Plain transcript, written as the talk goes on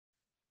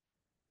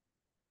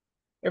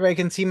Everybody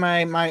can see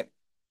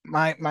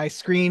my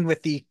screen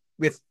with the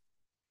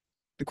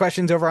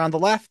questions over on the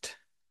left.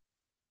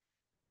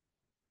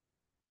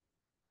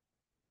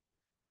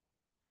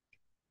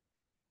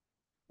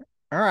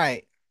 All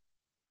right.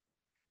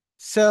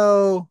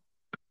 So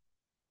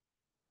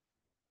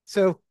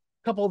so a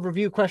couple of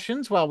review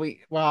questions while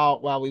we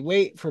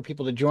wait for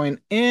people to join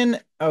in.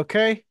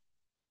 Okay.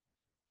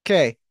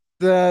 Okay.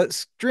 The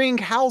string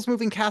howls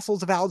moving castle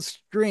is a valid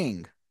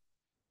string.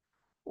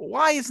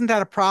 Why isn't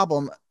that a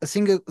problem?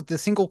 The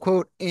single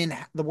quote in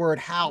the word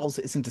howls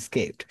isn't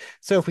escaped.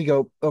 So if we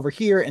go over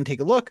here and take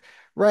a look,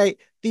 right?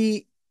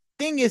 The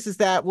thing is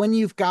that when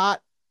you've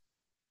got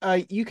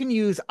you can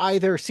use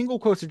either single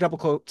quotes or double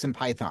quotes in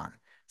Python.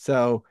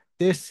 So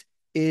this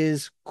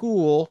is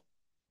cool,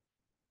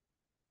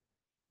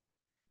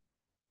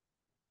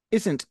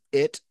 isn't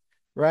it?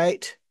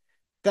 Right?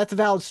 That's a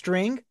valid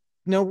string.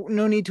 No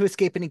need to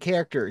escape any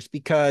characters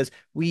because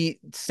we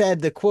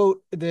said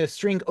the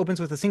string opens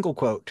with a single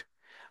quote.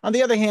 On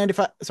the other hand,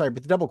 with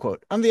the double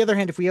quote. On the other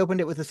hand, if we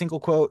opened it with a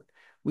single quote,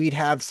 we'd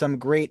have some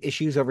great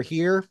issues over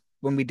here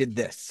when we did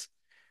this,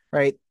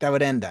 right? That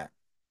would end that.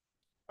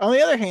 On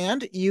the other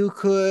hand,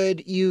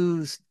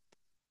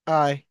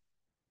 uh,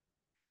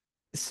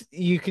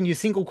 you can use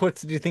single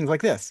quotes to do things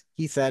like this.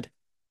 He said,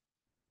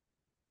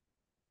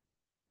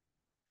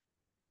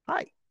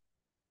 hi,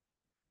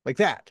 like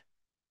that.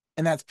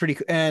 And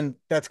and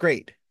that's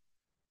great.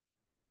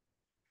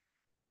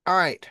 All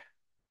right.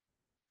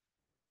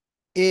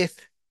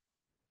 If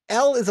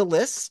L is a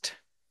list,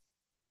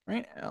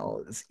 right?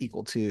 L is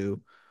equal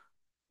to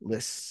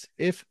list.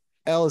 If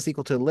L is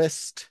equal to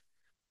list,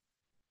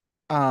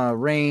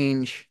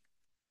 range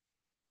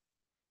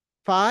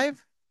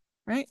 5,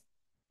 right?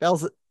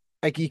 L's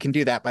like you can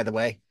do that by the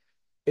way.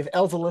 If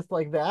L's a list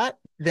like that,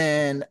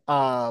 then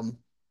oh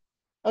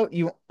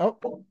you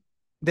oh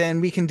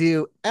then we can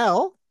do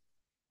L.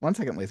 1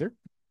 second, laser.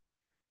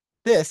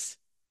 This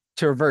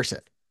to reverse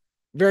it.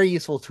 Very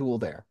useful tool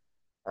there.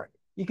 All right.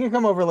 You can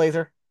come over,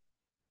 laser.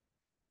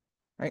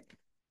 Right.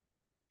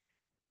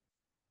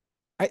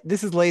 Right.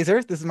 This is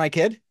laser. This is my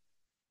kid.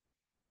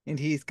 And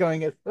he's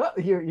going as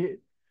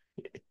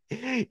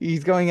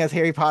he's going as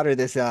Harry Potter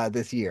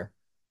this year.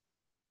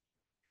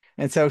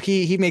 And so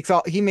he makes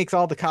all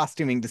the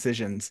costuming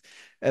decisions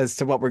as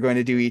to what we're going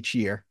to do each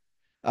year.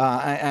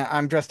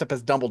 I'm dressed up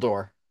as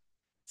Dumbledore.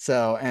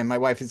 So and my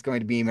wife is going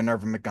to be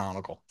Minerva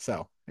McGonagall.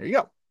 So there you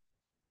go.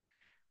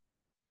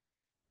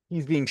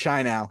 He's being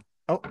shy now.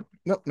 Oh,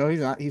 no, he's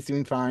not. He's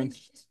doing fine.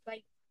 Just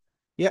like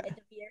Yeah. at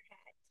the beer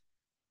hat.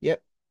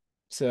 Yep.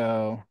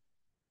 So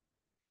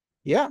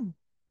yeah.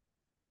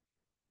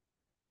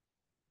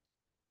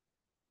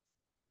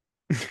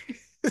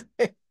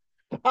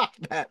 Stop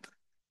that.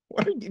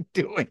 What are you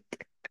doing?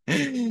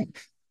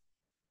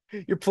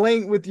 You're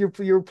playing with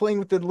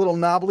the little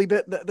knobbly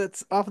bit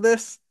that's off of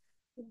this?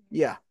 Mhm.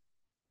 Yeah.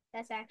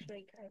 That's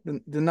actually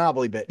good. The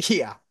knobbly bit.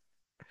 Yeah.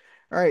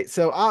 All right.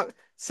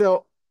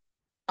 So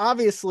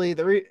obviously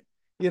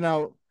you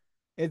know,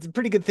 it's a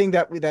pretty good thing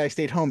that I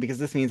stayed home because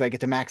this means I get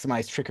to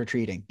maximize trick or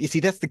treating. You see,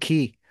 that's the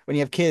key. When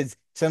you have kids,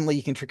 suddenly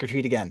you can trick or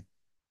treat again.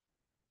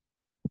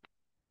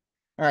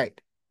 All right.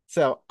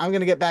 So I'm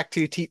gonna get back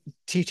to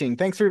teaching.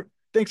 Thanks for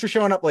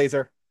showing up,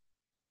 Laser.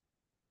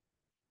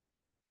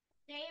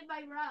 Stay in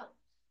my row.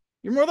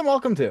 You're more than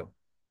welcome to. All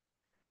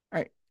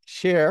right.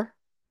 Share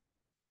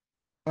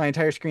my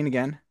entire screen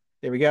again.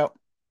 There we go.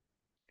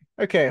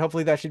 Okay,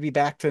 hopefully that should be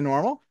back to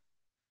normal.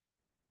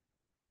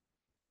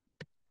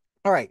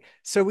 All right,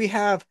 so we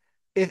have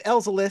if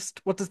L's a list,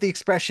 what does the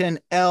expression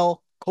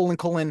L colon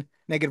colon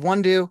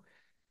 -1 do?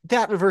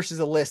 That reverses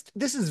a list.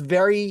 This is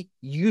very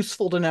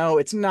useful to know.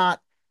 It's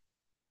not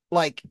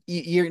like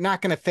you're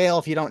not going to fail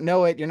if you don't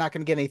know it. You're not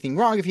going to get anything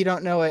wrong if you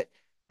don't know it.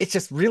 It's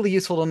just really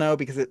useful to know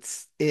because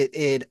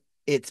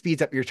it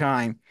speeds up your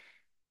time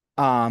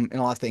in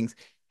a lot of things.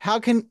 How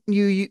can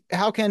use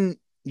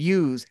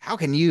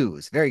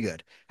very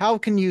good. How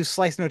can use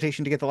slice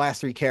notation to get the last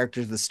three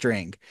characters of the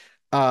string?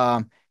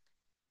 Um,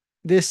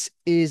 this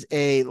is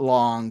a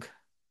long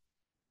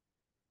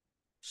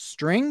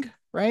string,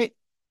 right?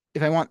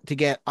 If I want to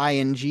get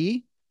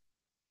ing,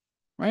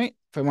 right?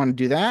 If I want to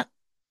do that,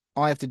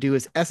 all I have to do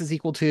is s is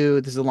equal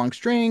to, this is a long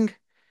string,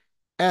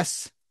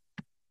 s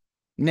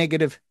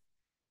negative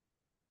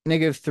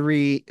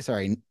 -3,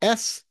 sorry,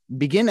 s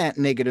begin at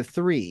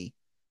 -3.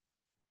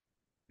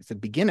 It's a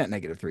begin at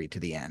 -3 to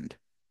the end.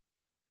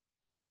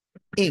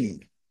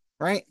 Ing,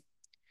 right?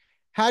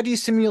 How do you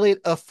simulate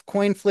a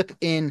coin flip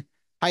in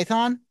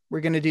Python?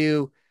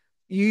 You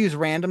use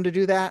random to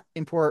do that,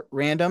 import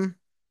random.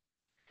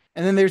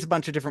 And then there's a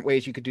bunch of different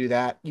ways you could do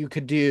that. You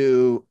could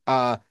do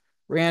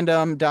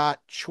random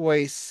dot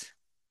choice,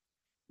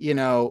 you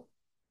know,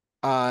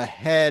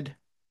 head,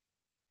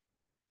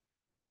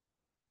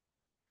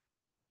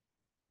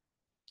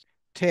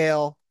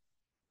 tail.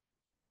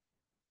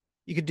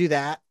 You could do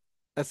that.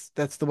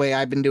 That's the way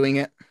I've been doing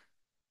it.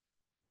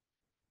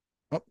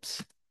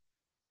 Oops.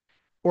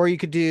 Or you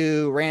could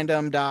do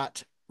random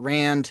dot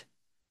rand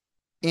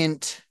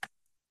int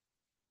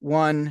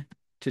one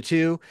to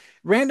 2.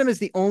 Random is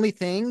the only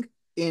thing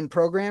in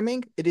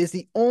programming. It is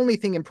the only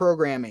thing in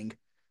programming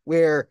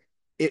where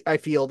I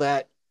feel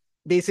that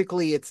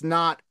basically it's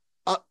not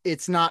up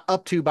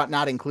to but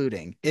not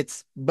including.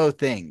 It's both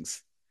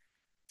things.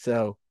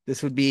 So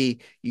this would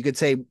be, you could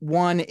say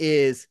one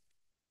is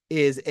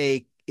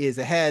a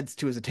heads,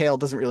 two is a tail,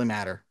 doesn't really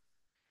matter.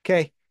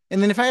 Okay.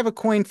 And then if I have a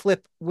coin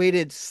flip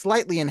weighted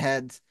slightly in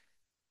heads,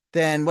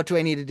 then what do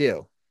I need to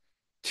do?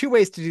 Two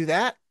ways to do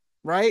that,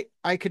 right?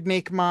 I could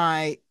make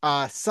my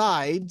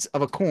sides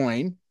of a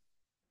coin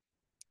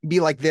be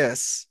like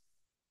this.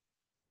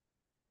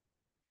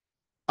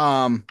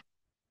 Um,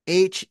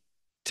 H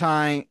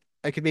time,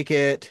 I could make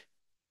it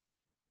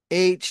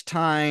H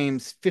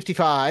times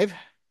 55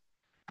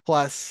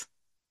 plus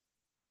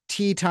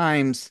T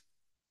times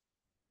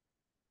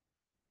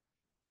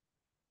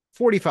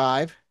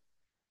 45.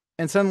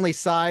 And suddenly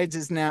sides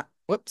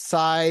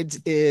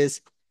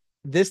is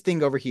this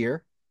thing over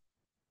here,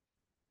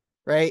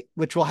 right?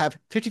 Which will have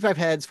 55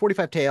 heads,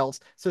 45 tails.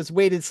 So it's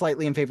weighted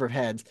slightly in favor of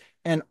heads.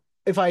 And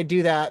if I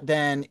do that,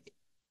 then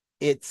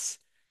it's,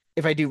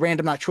 if I do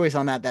random not choice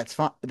on that, that's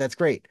fine. That's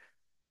great.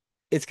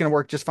 It's going to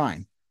work just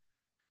fine.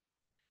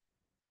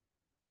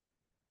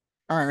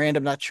 All right,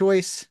 random not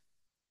choice.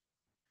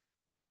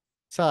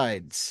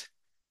 Sides.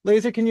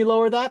 Laser, can you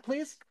lower that,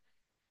 please?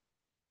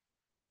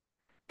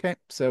 Okay,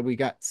 so we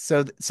got,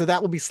 so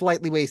that will be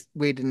slightly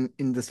weighted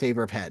in this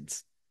favor of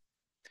heads.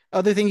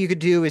 Other thing you could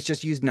do is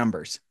just use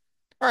numbers.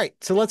 All right,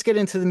 so let's get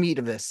into the meat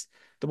of this.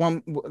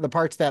 The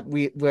parts that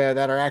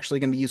that are actually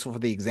going to be useful for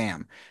the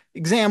exam.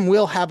 Exam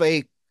will have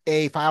a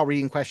file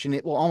reading question.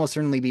 It will almost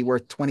certainly be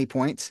worth 20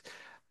 points.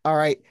 All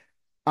right.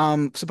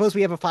 Suppose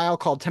we have a file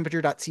called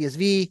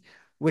temperature.csv,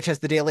 which has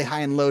the daily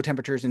high and low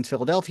temperatures in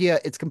Philadelphia.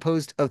 It's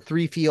composed of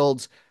 3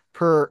 fields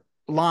per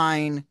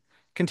line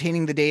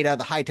containing the data,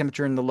 the high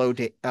temperature and the low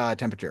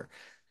temperature.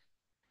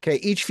 Okay,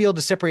 each field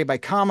is separated by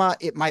comma.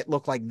 It might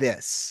look like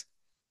this,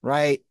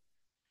 right?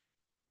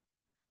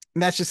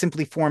 And that's just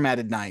simply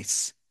formatted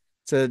nice.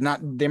 So not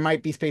there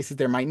might be spaces,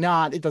 there might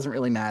not. It doesn't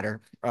really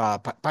matter.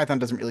 Python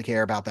doesn't really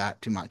care about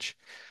that too much.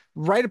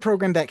 Write a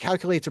program that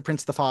calculates or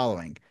prints the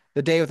following: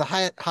 the day with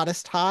the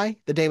hottest high,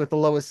 the day with the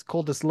lowest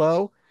coldest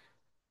low,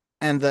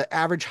 and the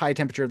average high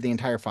temperature of the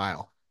entire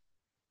file.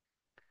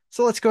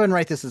 So let's go ahead and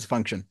write this as a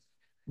function.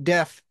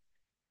 Def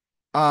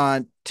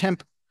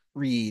temp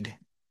read.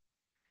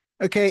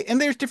 Okay, and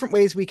there's different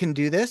ways we can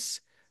do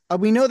this.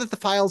 We know that the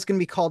file is going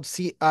to be called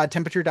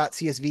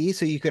temperature.csv,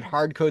 so you could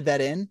hard code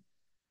that in.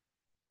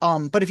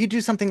 But if you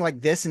do something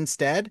like this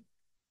instead,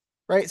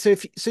 right? So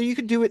you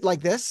could do it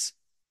like this.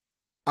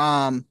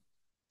 Um,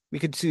 we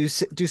could do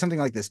something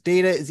like this.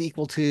 Data is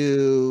equal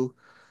to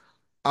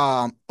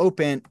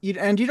open,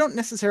 and you don't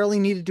necessarily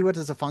need to do it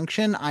as a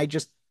function. I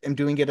just am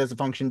doing it as a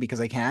function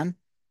because I can,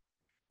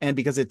 and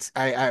because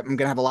I'm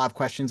gonna have a lot of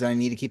questions and I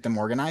need to keep them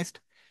organized.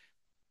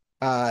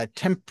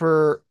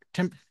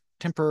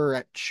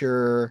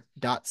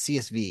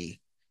 Temperature.csv,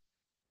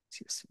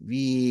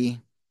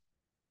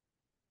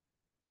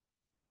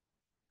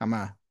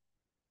 comma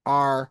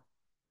R.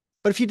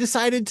 But if you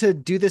decided to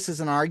do this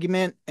as an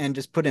argument and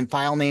just put in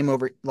file name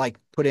over, like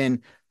put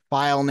in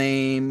file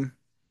name,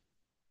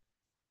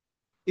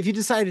 if you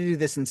decide to do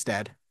this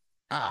instead,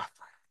 ah,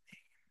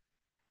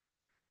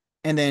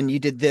 and then you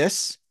did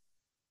this,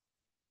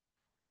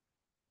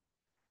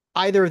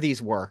 either of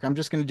these work. I'm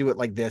just going to do it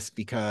like this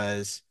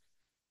because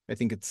I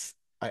think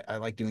I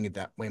like doing it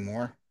that way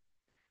more.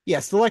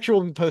 Yes, the lecture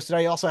will be posted.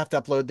 I also have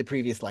to upload the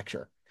previous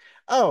lecture.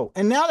 Oh,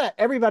 and now that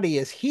everybody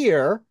is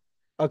here,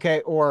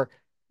 okay, or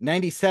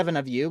 97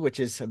 of you, which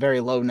is a very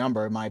low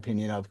number in my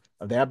opinion of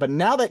that, but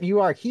now that you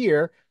are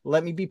here,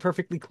 let me be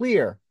perfectly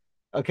clear,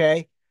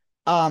 okay?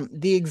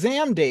 The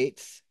exam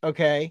dates,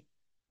 okay,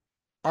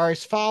 are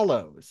as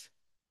follows.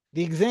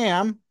 The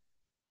exam,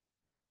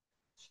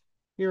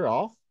 here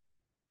all,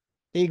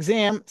 the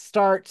exam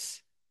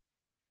starts,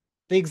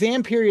 the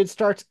exam period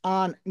starts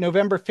on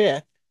November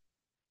 5th.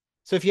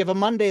 So if you have a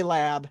Monday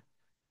lab,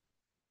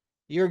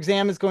 your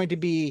exam is going to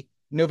be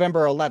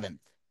November 11th.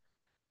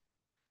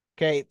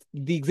 Okay.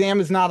 The exam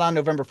is not on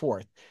November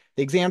 4th.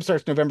 The exam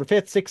starts November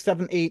 5th, 6th,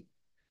 7th, 8th,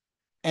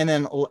 and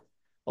then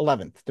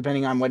 11th,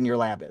 depending on when your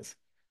lab is.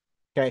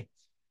 Okay.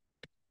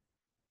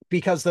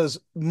 Because those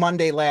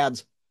Monday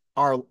labs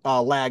are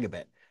lag a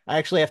bit. I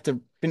actually have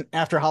to,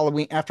 after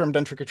Halloween, after I'm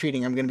done trick or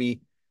treating, I'm going to be,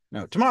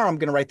 no, tomorrow I'm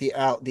going to write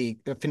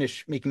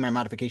finish making my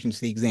modifications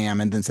to the exam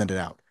and then send it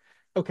out.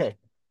 Okay.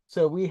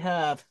 So we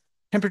have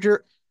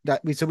temperature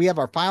so we have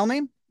our file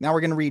name. Now we're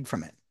going to read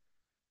from it.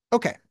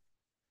 Okay.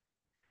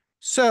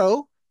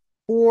 So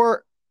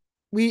for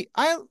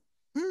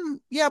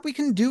yeah, we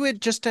can do it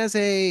just as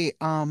a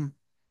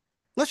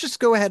let's just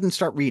go ahead and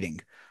start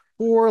reading.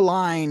 4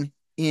 line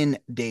in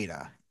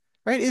data.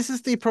 Right? Is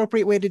this the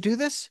appropriate way to do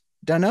this?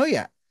 Don't know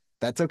yet.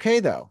 That's okay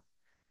though.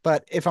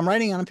 But if I'm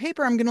writing on a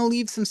paper, I'm going to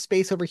leave some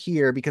space over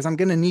here because I know I'm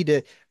going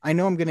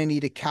to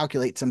need to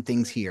calculate some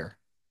things here.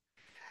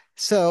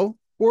 So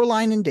 4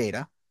 line in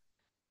data.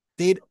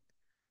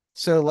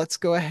 So let's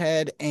go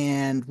ahead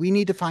and we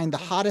need to find the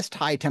hottest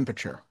high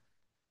temperature.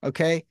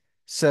 Okay,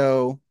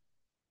 so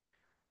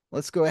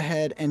let's go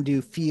ahead and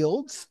do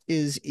fields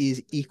is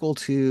equal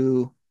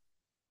to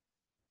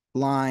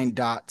line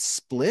dot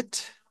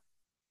split.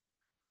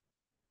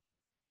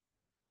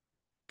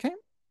 Okay,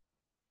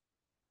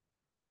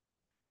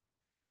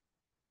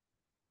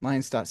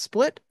 lines dot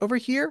split over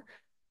here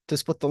to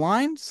split the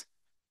lines.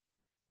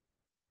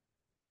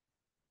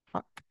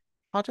 Hot,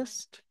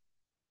 hottest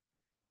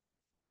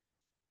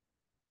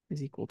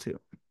is equal to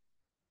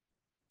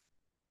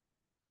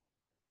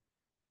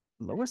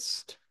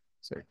lowest,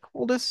 sorry,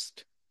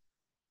 coldest.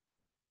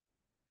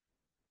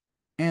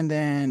 And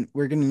then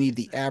we're going to need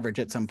the average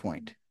at some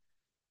point.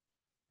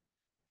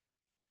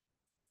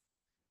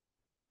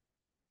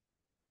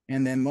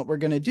 And then what we're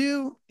going to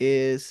do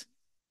is,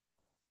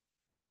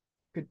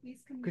 could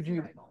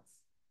you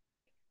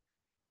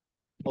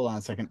hold on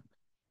a second?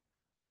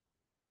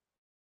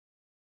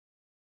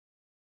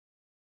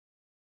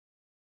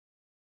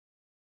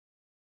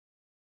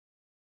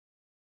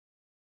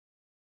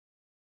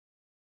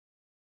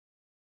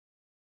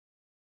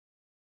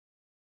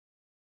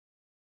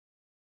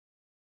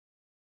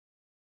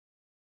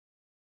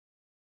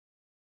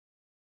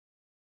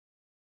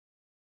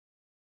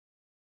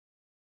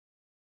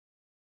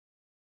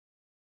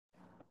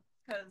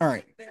 All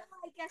right.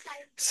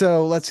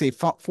 So let's see,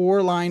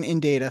 four line in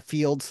data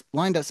fields,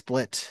 line dot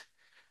split.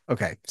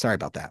 Okay, sorry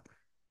about that.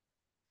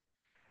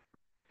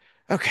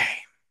 Okay,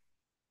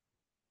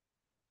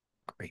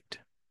 great.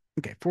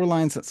 Okay, four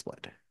lines that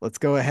split. Let's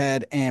go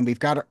ahead and we've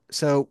got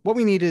so what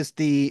we need is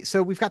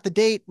so we've got the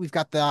date, we've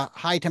got the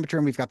high temperature,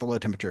 and we've got the low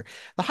temperature.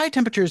 The high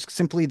temperature is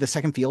simply the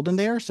second field in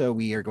there. So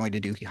we are going to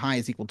do high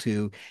is equal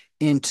to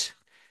int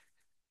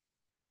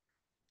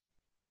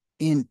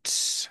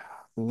int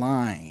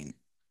line,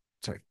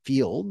 sorry,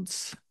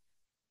 fields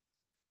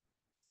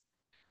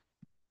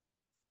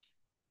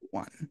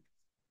one.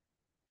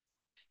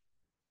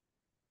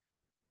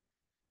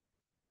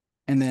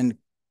 And then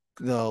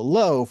the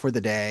low for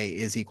the day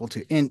is equal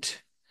to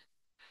int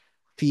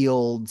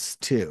fields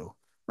two.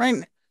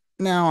 Right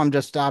now, I'm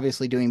just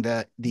obviously doing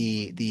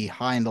the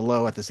high and the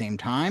low at the same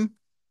time.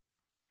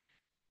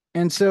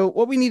 And so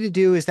what we need to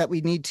do is that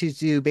we need to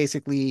do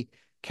basically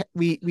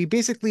we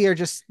basically are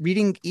just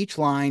reading each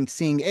line,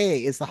 seeing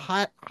A is the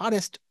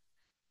hottest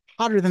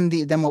hotter than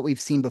the than what we've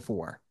seen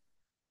before.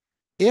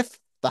 If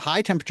the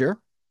high temperature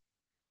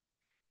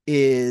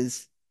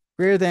is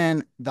greater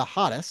than the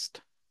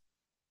hottest,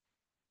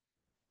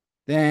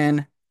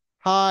 then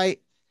high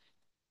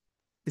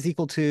is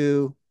equal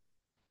to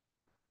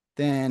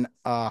then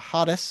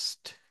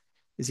hottest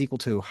is equal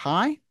to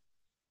high.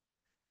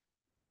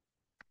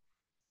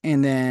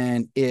 And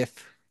then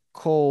if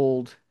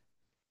cold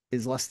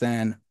is less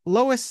than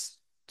lowest,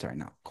 sorry,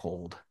 not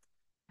cold,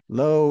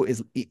 low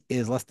is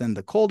less than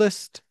the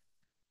coldest,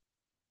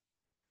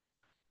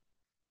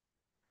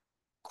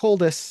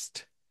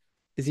 coldest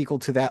is equal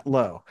to that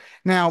low.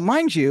 Now,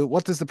 mind you,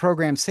 what does the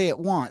program say it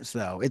wants,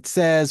 though? It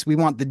says we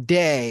want the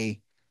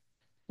day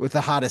with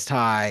the hottest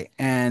high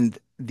and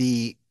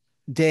the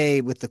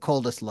day with the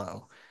coldest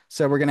low.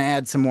 So we're going to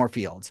add some more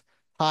fields.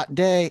 Hot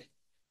day,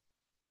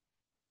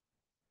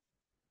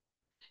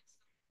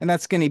 and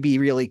that's going to be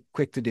really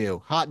quick to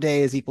do. Hot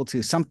day is equal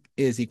to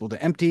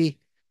empty.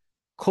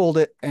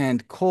 Cold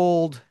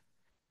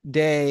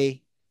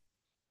day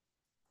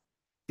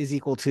is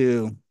equal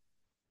to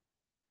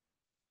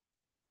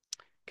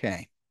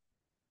okay.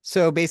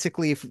 So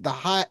basically, if the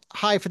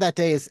high for that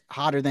day is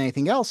hotter than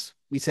anything else,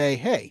 we say,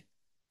 hey,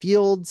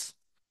 fields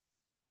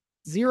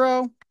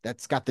 0,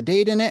 that's got the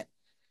date in it.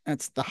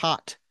 That's the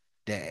hot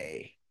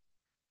day.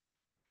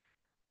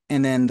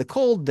 And then the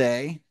cold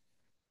day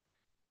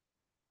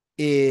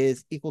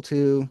is equal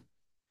to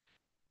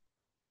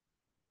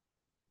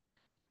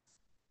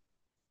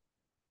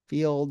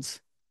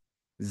fields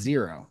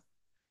 0.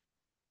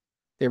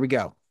 There we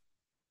go.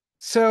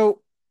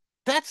 So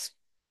that's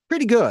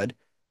pretty good.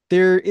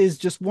 There is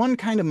just one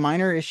kind of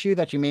minor issue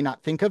that you may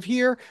not think of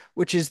here,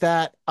 which is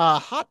that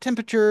hot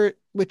temperature,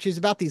 which is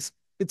about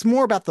it's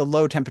more about the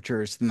low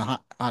temperatures than the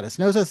hottest.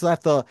 Notice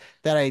that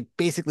I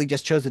basically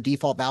just chose the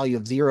default value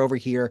of 0 over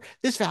here.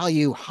 This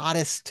value,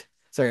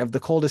 of the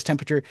coldest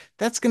temperature,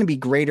 that's going to be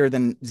greater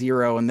than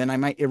 0, and then I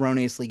might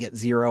erroneously get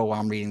 0 while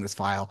I'm reading this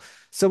file.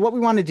 So what we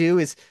want to do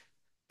is,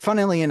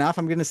 funnily enough,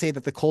 I'm going to say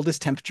that the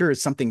coldest temperature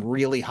is something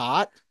really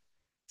hot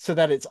so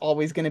that it's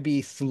always going to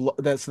be so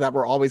that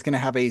we're always going to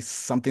have a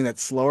something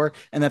that's slower,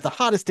 and that the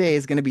hottest day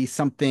is going to be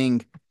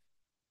something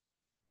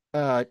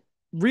uh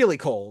really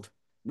cold,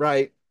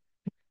 right?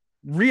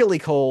 Really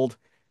cold,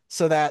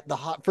 so that the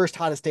first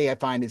hottest day I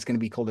find is going to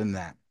be colder than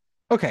that.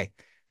 Okay.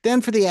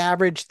 Then for the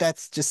average,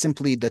 that's just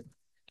simply the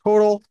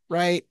total,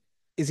 right?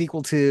 Is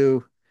equal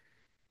to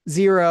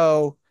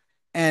 0.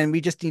 And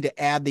we just need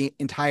to add the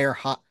entire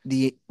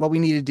what we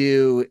need to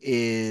do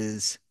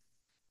is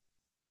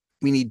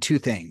we need two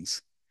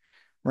things,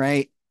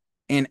 right?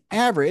 An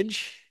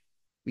average,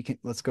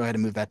 let's go ahead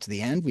and move that to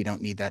the end. We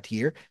don't need that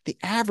here. The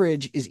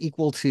average is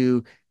equal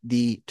to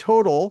the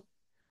total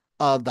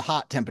of the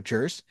hot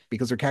temperatures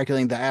because we're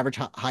calculating the average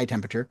high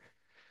temperature.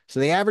 So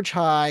the average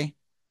high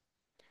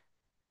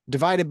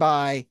divided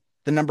by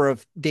the number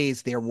of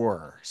days there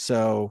were.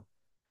 So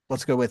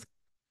let's go with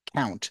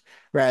count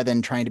rather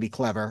than trying to be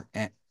clever.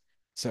 And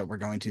so we're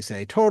going to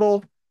say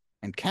total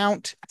and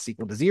count is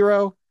equal to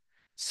 0.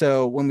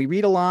 So when we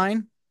read a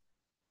line,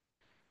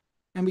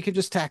 and we could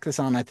just tack this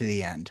on at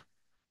the end,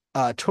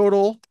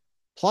 total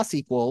plus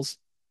equals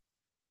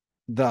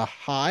the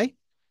high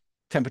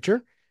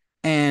temperature,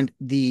 and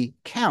the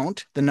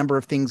count, the number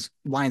of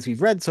lines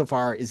we've read so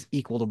far, is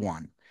equal to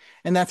 1.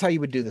 And that's how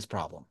you would do this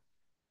problem.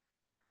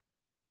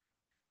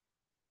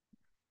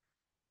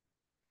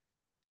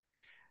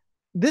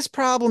 This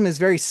problem is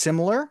very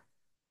similar.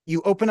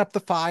 You open up the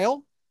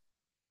file,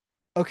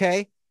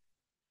 okay?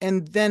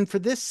 And then for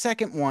this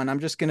second one, I'm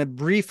just going to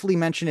briefly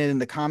mention it in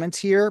the comments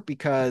here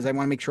because I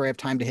want to make sure I have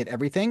time to hit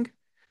everything.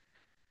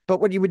 But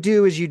what you would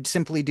do is you'd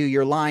simply do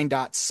your line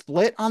dot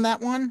split on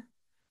that one,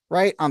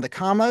 right? On the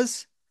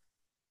commas.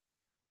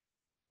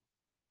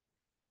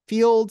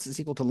 Fields is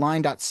equal to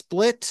line dot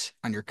split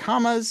on your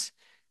commas.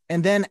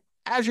 And then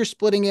as you're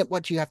splitting it,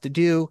 what you have to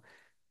do,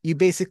 you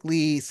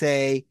basically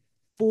say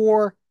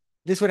for,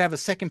 this would have a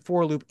second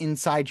for loop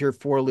inside your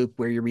for loop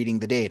where you're reading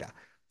the data.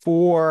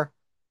 For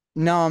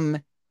num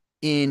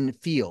in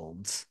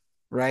fields,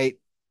 right?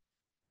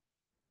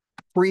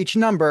 For each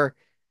number,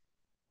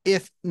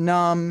 if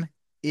num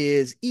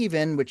is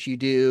even, which you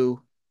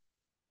do,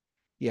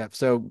 yeah,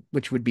 so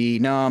which would be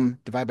num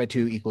divided by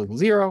 2 equals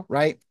 0,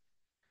 right?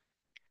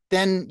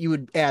 Then you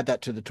would add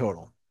that to the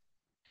total.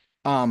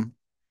 Mind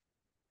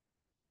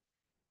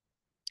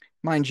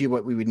you,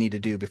 what we would need to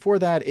do before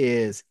that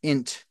is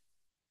int,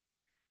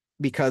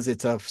 because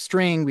it's a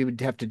string, we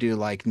would have to do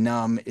like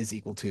num is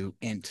equal to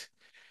int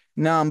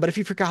num. But if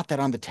you forgot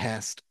that on the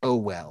test, oh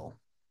well.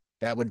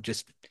 That'd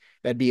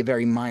be a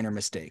very minor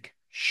mistake.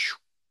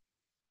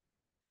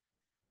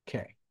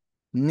 Okay,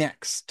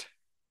 next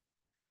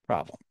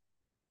problem.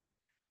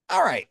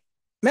 All right,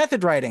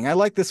 method writing. I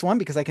like this one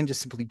because I can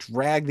just simply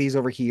drag these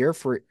over here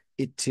for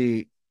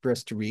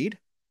us to read.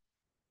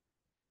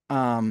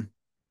 And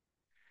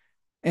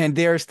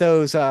there's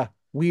those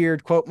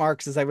weird quote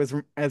marks as I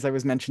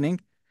was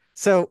mentioning.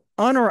 So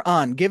un or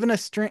un, given a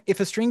string, if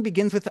a string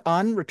begins with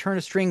un, return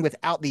a string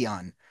without the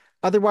un.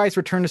 Otherwise,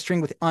 return a string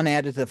with un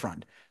added to the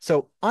front.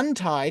 So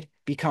untied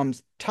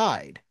becomes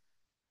tied.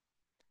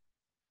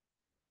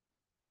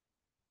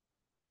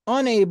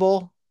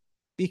 Unable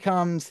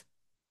becomes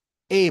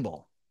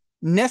able.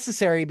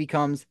 Necessary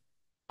becomes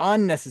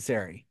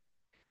unnecessary.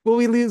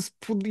 Will you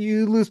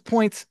lose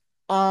points?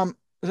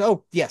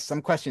 Oh, yes,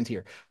 some questions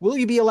here. Will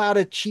you be allowed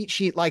a cheat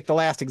sheet like the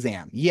last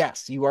exam?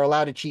 Yes, you are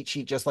allowed a cheat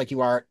sheet just like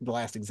you are the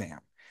last exam.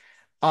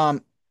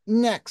 Um,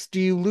 Next, do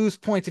you lose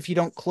points if you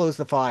don't close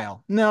the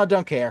file? No,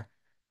 don't care.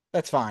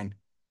 That's fine.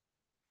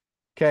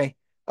 Okay.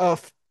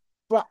 But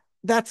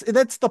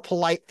that's the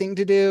polite thing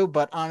to do,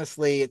 but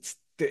honestly, it's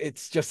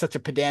just such a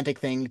pedantic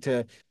thing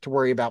to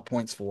worry about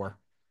points for.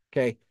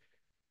 Okay.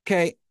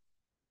 Okay.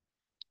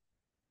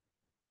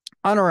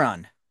 On or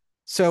un.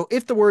 So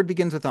if the word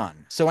begins with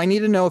un, so I need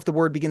to know if the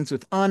word begins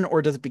with un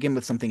or does it begin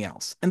with something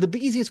else. And the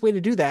easiest way to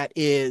do that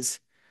is,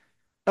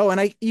 oh, and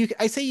I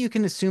say you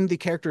can assume the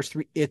character's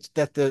it's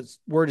that the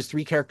word is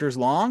 3 characters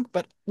long,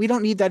 but we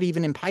don't need that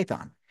even in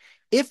Python.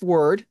 If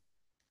word,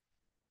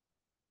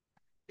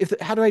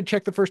 how do I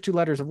check the first 2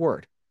 letters of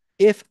word?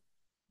 If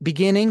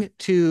beginning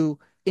to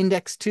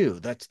index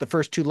 2, that's the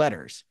first 2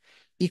 letters,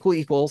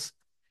 equals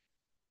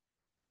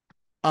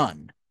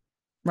un,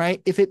 right?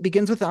 If it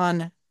begins with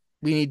un,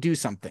 we need to do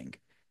something.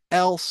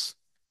 Else,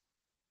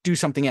 do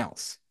something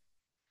else.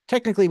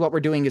 Technically, what we're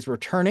doing is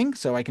returning,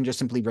 so I can just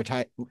simply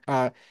write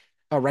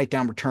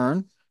down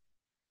return.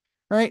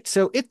 Right?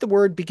 So if the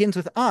word begins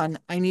with un,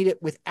 I need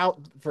it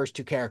without the first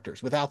 2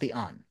 characters, without the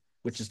un,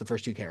 which is the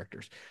first 2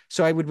 characters.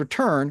 So I would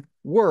return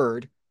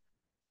word,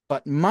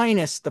 but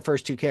minus the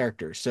first 2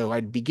 characters. So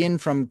I'd begin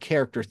from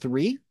character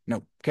 2,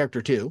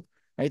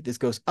 right? This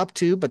goes up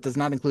to, but does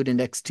not include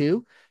index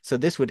 2. So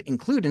this would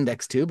include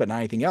index 2, but not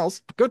anything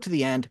else. Go to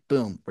the end,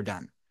 boom, we're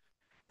done.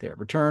 There,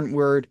 return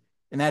word,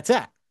 and that's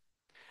it.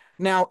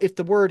 Now, if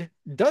the word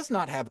does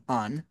not have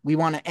un, we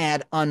want to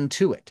add un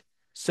to it.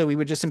 So we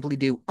would just simply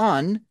do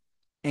un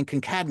and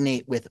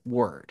concatenate with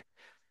word.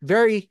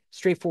 Very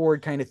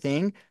straightforward kind of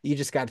thing. You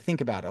just got to think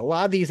about it. A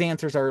lot of these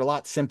answers are a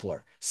lot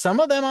simpler. Some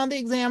of them on the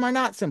exam are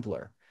not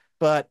simpler,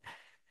 but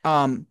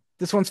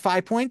this one's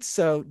 5 points,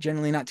 so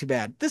generally not too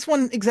bad. This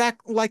one,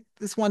 exact like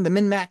this one, the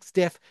min-max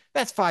diff,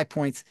 that's 5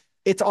 points.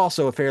 It's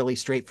also a fairly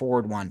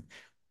straightforward one,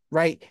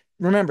 right?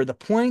 Remember, the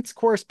points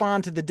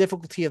correspond to the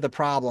difficulty of the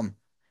problem.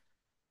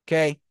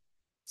 Okay.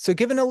 So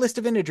given a list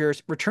of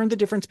integers, return the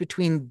difference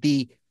between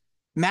the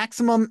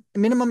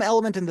minimum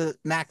element and the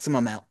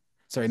minimum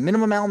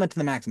element and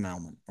the maximum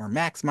element, or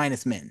max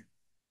minus min.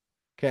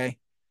 Okay.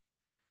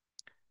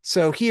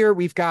 So here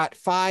we've got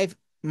 4,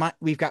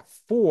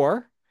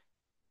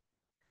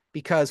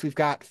 because we've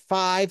got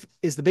 5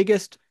 is the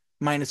biggest,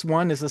 minus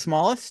 1 is the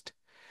smallest.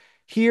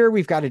 Here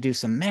we've got to do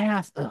some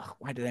math. Ugh,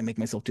 why did I make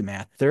myself do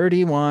math?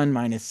 31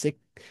 minus 6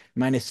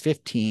 minus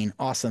 15.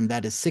 Awesome.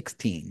 That is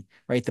 16,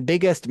 right? The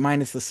biggest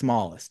minus the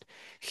smallest.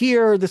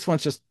 Here, this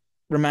one's just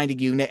reminding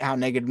you how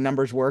negative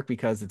numbers work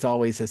because it's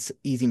always an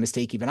easy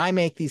mistake even I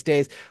make these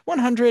days.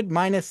 100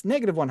 minus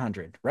negative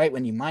 100, right?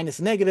 When you minus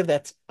a negative,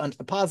 that's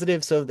a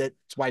positive, so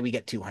that's why we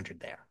get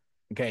 200 there.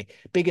 Okay,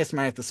 biggest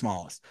minus the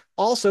smallest.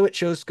 Also, it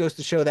goes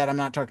to show that I'm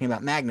not talking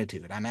about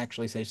magnitude. I'm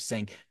actually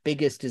saying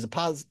biggest is a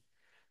positive.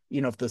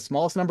 If the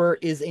smallest number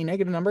is a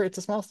negative number, it's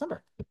the smallest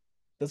number.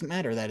 Doesn't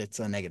matter that it's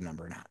a negative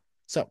number or not.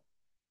 So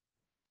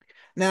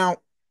now,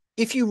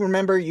 if you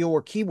remember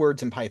your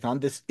keywords in Python,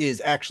 this is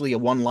actually a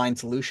one-line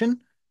solution,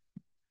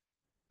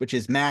 which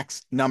is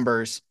max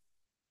numbers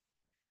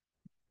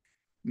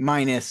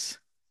minus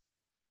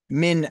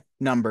min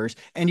numbers.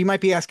 And you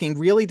might be asking,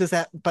 really, does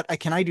that, but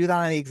can I do that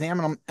on the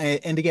exam?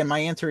 And again, my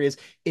answer is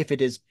if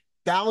it is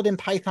valid in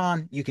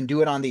Python, you can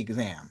do it on the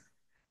exam.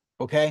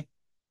 Okay.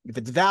 If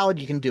it's valid,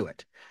 you can do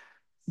it.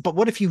 But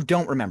what if you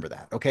don't remember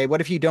that? Okay. What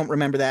if you don't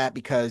remember that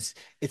because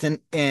it's an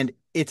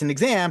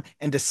exam,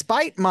 and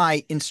despite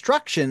my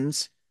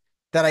instructions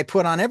that I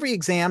put on every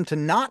exam to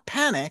not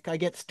panic, I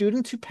get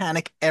students who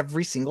panic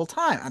every single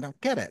time. I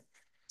don't get it.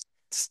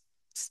 It's,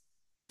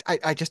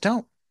 I just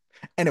don't.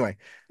 Anyway,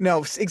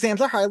 no,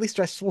 exams are highly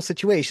stressful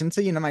situations,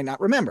 so you might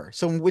not remember.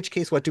 So in which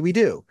case, what do we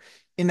do?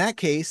 In that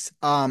case,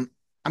 I'm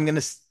going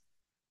to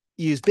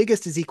use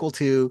biggest is equal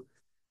to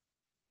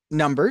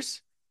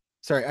numbers.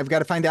 Sorry, I've got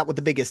to find out what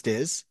the biggest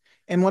is.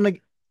 And I'm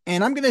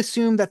going to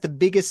assume that the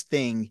biggest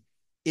thing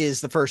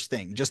is the first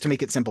thing, just to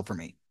make it simple for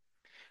me.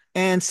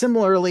 And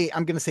similarly,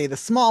 I'm going to say the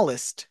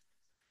smallest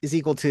is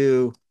equal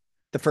to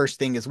the first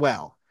thing as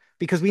well,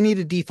 because we need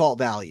a default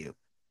value.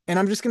 And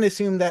I'm just going to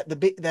assume that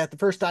the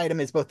first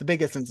item is both the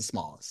biggest and the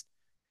smallest.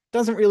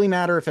 Doesn't really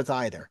matter if it's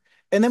either.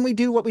 And then we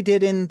do what we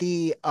did in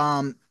the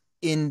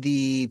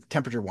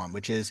temperature one,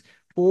 which is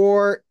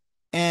for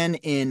n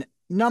in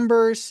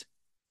numbers,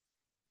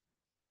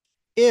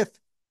 if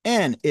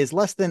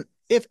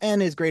if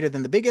n is greater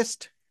than the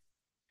biggest,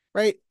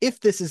 right? If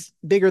this is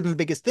bigger than the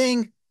biggest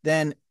thing,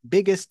 then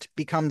biggest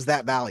becomes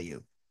that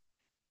value.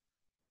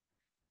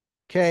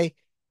 Okay.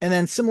 And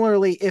then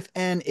similarly, if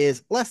n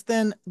is less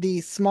than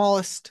the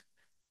smallest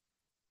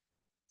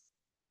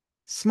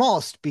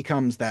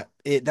becomes that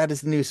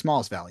is the new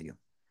smallest value.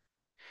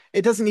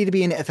 It doesn't need to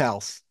be an if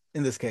else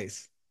in this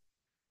case.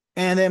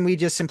 And then we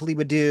just simply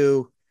would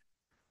do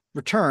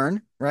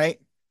return, right?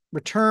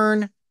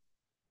 Return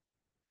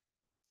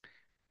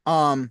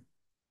um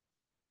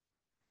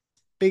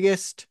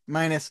biggest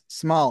minus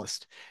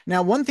smallest.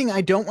 Now, one thing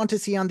I don't want to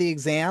see on the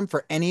exam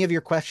for any of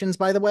your questions,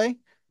 by the way,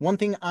 one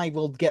thing I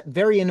will get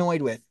very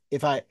annoyed with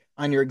if I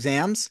on your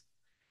exams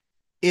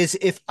is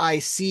if I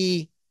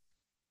see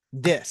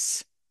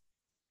this.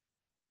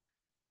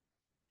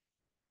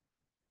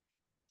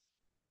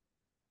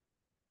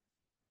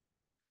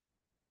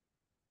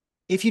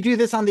 If you do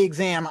this on the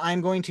exam, I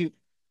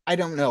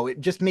don't know, it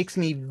just makes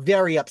me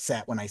very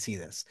upset when I see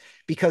this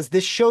because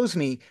this shows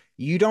me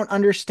you don't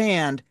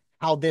understand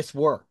how this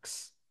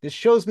works. This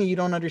shows me you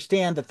don't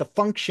understand that the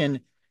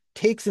function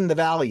takes in the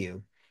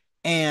value,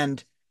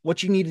 and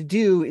what you need to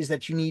do is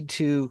that you need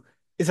to,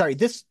 sorry,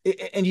 this,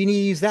 and you need to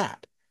use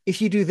that.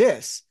 If you do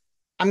this,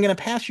 I'm going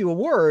to pass you a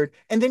word,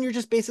 and then you're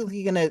just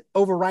basically going to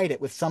overwrite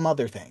it with some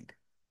other thing,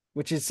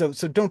 which is so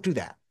don't do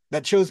that.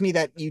 That shows me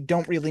that you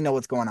don't really know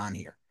what's going on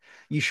here.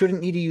 You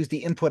shouldn't need to use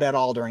the input at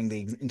all during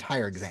the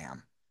entire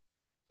exam.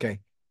 Okay.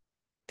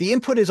 The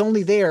input is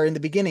only there in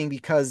the beginning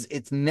because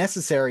it's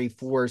necessary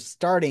for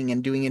starting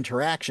and doing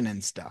interaction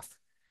and stuff.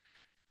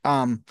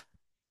 Um,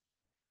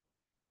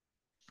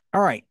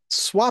 all right.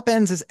 Swap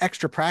ends is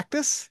extra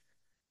practice.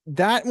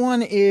 That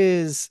one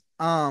is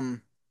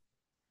I'm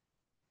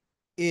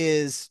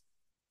just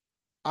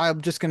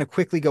going to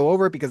quickly go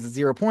over it because it's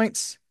 0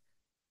 points.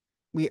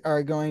 We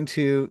are going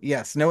to,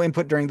 yes, no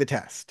input during the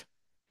test.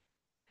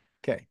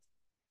 Okay.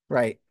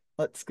 Right.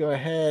 Let's go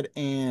ahead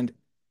and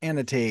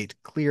annotate,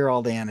 clear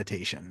all the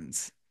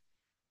annotations.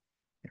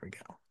 There we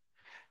go.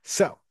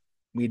 So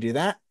we do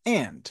that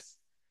and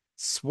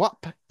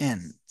swap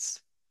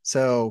ends.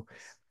 So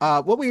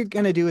what we're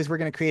going to do is we're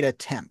going to create a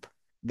temp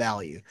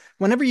value.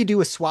 Whenever you do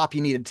a swap,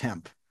 you need a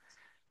temp.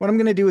 What I'm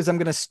going to do is I'm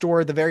going to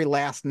store the very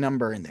last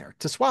number in there.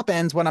 To swap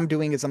ends, what I'm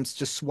doing is I'm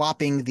just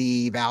swapping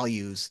the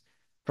values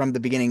from the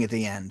beginning to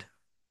the end,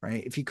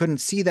 right? If you couldn't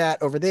see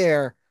that over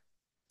there,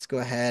 let's go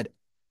ahead.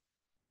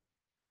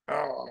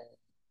 Oh,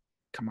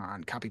 come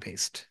on, copy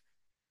paste.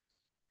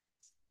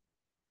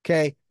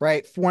 Okay,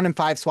 right. 1 and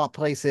 5 swap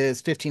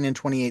places, 15 and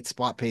 28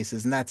 swap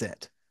places, and that's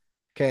it.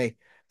 Okay,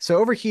 so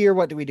over here,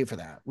 what do we do for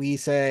that? We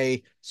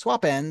say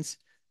swap ends.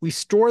 We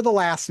store the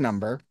last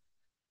number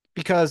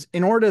because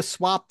in order to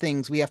swap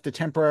things, we have to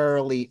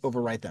temporarily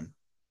overwrite them.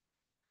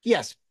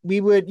 Yes,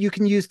 you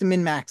can use the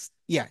min max.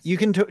 Yeah, you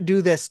can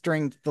do this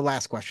during the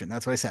last question.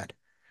 That's what I said.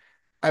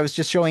 I was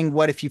just showing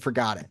what if you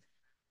forgot it.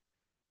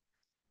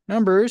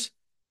 Numbers,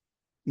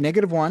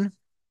 -1.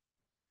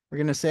 We're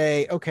going to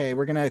say, okay,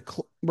 we're going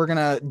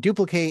to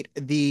duplicate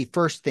the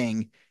first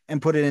thing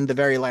and put it in the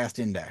very last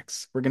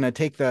index. We're going to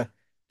take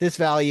this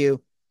value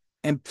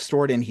and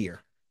store it in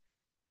here.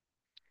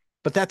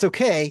 But that's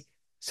okay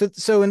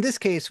So in this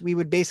case, we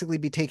would basically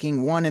be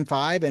taking 1 and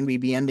 5 and we'd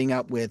be ending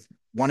up with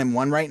 1 and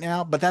 1 right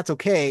now, but that's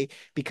okay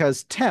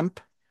because temp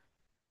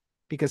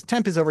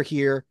is over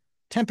here.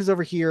 Temp is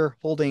over here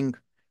holding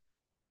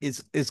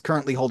is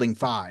currently holding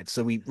 5,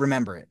 so we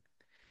remember it.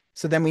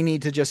 So then we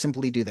need to just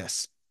simply do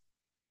this.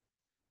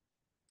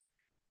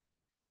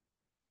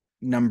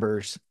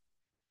 Numbers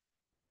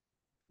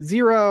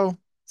 0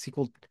 is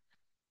equal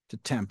to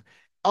temp.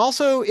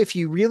 Also, if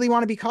you really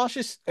want to be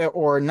cautious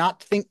or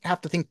not have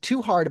to think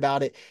too hard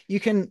about it, you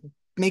can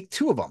make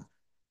two of them.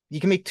 You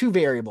can make two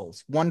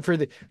variables, one for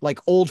the like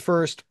old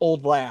first,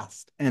 old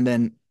last, and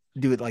then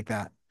do it like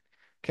that.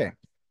 Okay.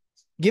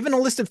 Given a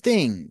list of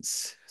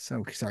things.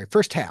 So sorry,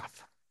 first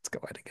half. Let's go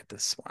ahead and get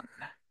this one.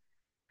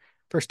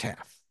 First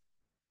half.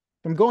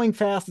 If I'm going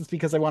fast, it's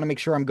because I want to make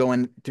sure I'm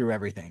going through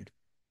everything.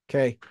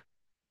 Okay.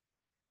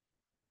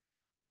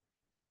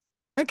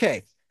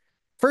 Okay.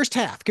 First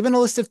half, given a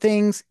list of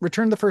things,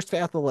 return the first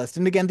half of the list.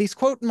 And again, these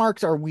quote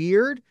marks are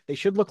weird. They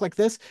should look like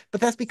this, but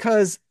that's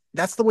because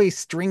that's the way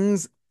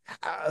strings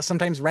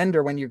sometimes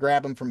render when you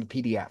grab them from a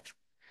PDF.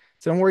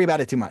 So don't worry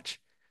about it too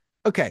much.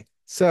 Okay,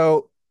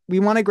 so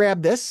we want to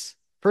grab this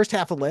first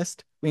half of the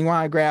list. We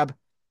want to grab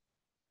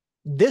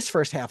this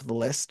first half of the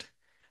list.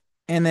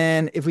 And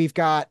then if we've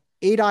got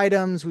 8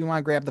 items, we want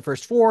to grab the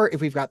first 4.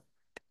 If we've got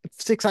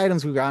 6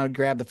 items, we want to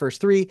grab the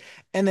first 3.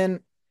 And then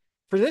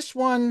for this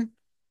one,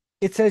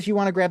 it says you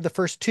want to grab the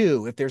first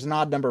 2 if there's an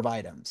odd number of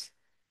items.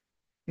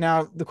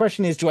 Now, the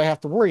question is, do I have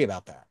to worry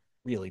about that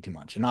really too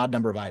much, an odd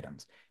number of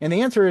items? And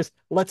the answer is,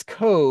 let's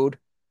code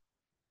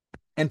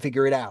and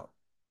figure it out.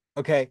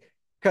 Okay.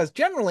 Because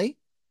generally,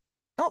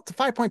 well, it's a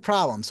 5-point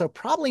problem. So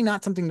probably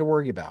not something to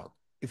worry about.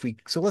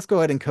 So let's go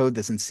ahead and code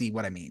this and see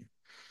what I mean.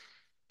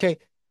 Okay.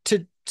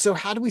 So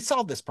how do we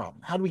solve this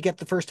problem? How do we get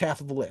the first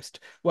half of the list?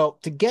 Well,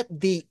 to get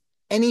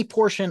any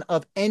portion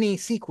of any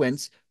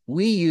sequence,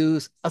 we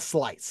use a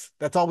slice.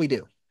 That's all we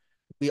do.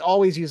 We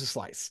always use a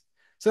slice.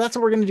 So that's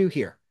what we're going to do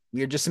here.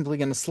 We are just simply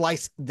going to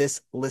slice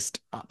this list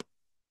up.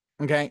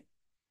 Okay.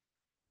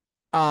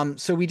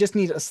 So we just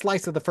need a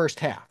slice of the first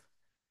half.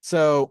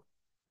 So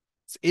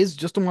it is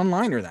just a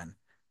one-liner then.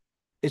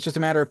 It's just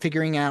a matter of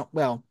figuring out,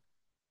 well,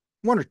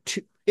 one or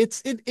two.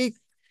 It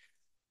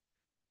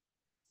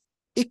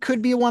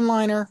could be a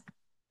one-liner.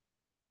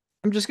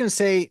 I'm just going to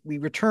say we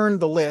return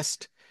the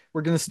list.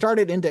 We're going to start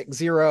at index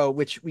 0,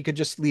 which we could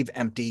just leave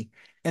empty.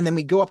 And then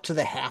we go up to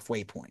the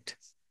halfway point.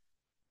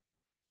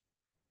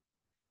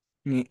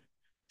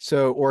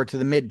 So, or to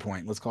the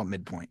midpoint. Let's call it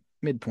midpoint.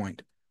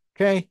 Midpoint.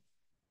 Okay.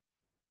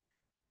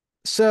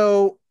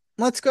 So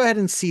let's go ahead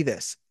and see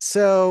this.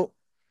 So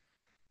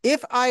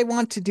if I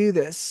want to do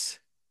this,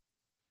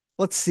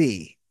 let's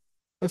see.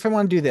 If I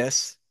want to do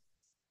this,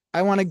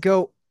 I want to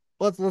go,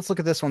 let's look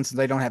at this one since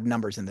I don't have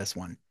numbers in this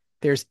one.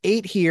 There's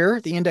 8 here.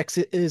 The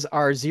indexes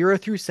are 0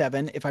 through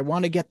 7. If I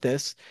want to get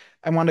this,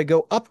 I want to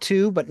go up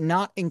to, but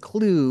not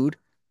include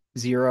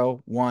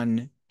 0,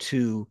 1,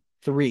 2,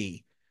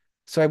 3.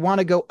 So I want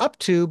to go up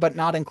to, but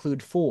not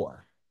include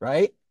 4,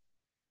 right?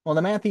 Well,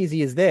 the Math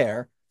Easy is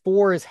there.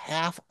 4 is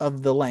half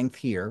of the length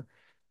here.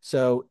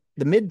 So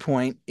the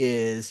midpoint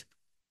is,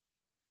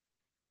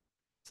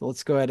 so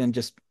let's go ahead and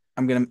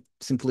I'm going to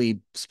simply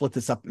split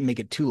this up and make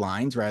it 2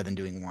 lines rather than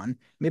doing one.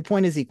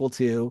 Midpoint is equal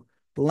to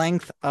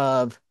length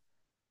of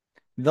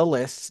the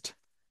list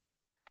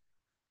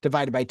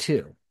divided by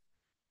 2.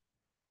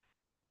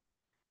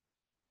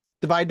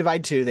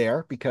 Divide 2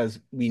 there because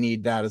we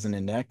need that as an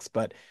index.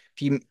 But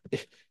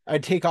if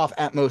I'd take off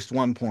at most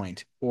 1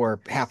 point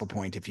or half a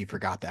point if you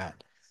forgot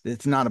that.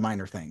 It's not a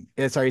minor thing.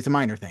 Sorry, it's a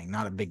minor thing,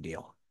 not a big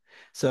deal.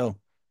 So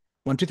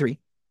 1, 2, 3.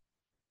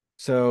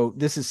 So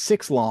this is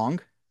 6 long.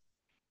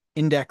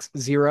 Index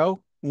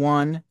 0,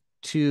 1,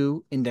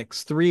 2,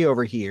 index 3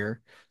 over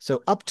here.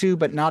 So up to,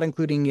 but not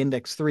including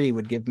index 3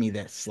 would give me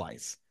this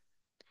slice.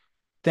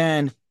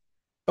 Then,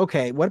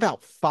 okay, what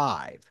about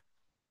 5?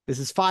 This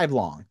is 5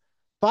 long.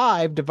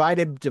 5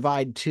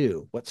 divide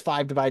 2. What's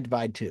 5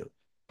 divide 2?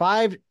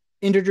 5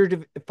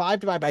 5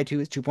 divided by 2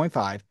 is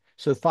 2.5.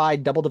 So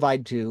 5 double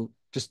divide 2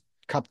 just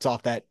cuts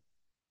off that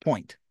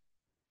point.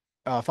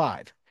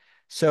 5.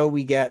 So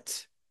we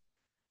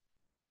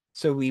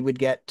would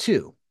get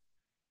 2.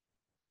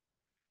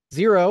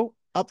 0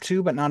 up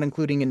to, but not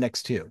including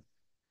index 2.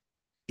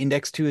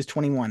 Index 2 is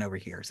 21 over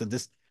here. So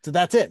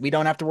that's it. We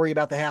don't have to worry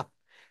about the half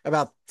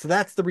so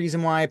that's the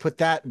reason why I put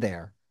that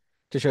there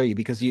to show you,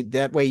 because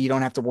that way you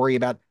don't have to worry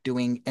about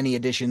doing any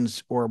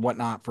additions or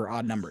whatnot for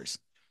odd numbers.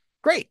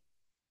 Great.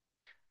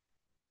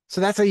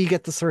 So that's how you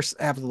get the first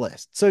half of the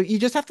list. So you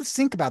just have to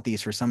think about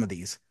these for some of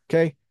these.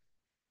 Okay.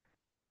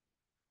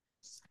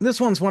 This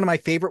one's one of my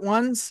favorite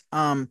ones.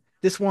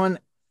 This one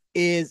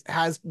is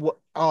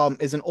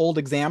an old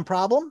exam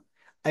problem.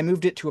 I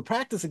moved it to a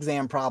practice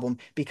exam problem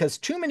because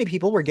too many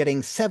people were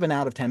getting 7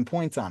 out of 10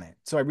 points on it.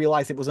 So I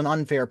realized it was an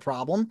unfair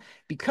problem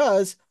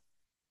because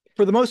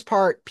for the most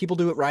part, people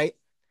do it right.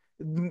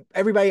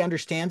 Everybody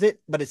understands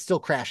it, but it still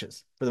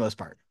crashes for the most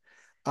part,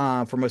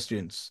 for most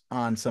students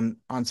on some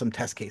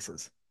test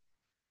cases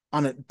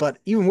on it. But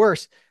even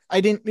worse,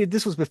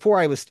 this was before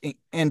I was,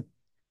 and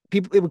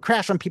people, it would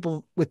crash on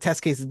people with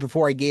test cases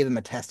before I gave them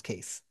a test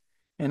case.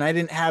 And I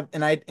didn't have,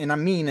 and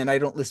I'm mean, and I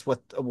don't list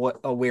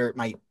where it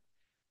might,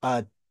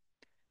 uh,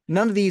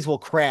 none of these will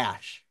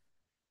crash.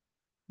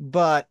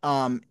 But,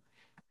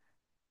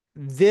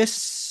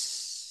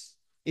 this,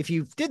 if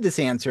you did this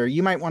answer,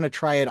 you might want to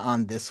try it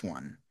on this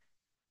one,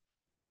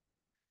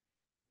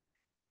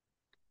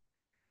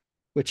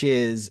 which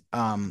is,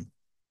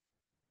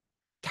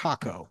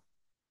 taco.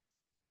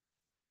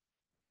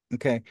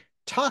 Okay.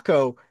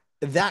 Taco,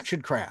 that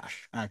should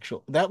crash,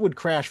 actually. That would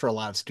crash for a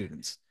lot of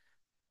students.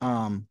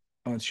 Oh,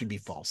 it should be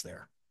false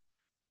there.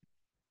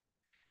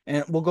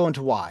 And we'll go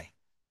into why.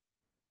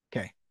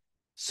 Okay.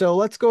 So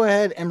let's go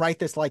ahead and write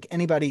this like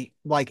anybody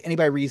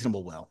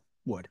reasonable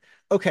would.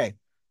 Okay.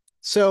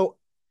 So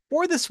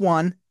for this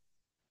one,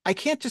 I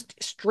can't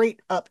just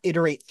straight up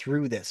iterate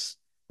through this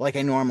like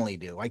I normally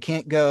do. I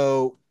can't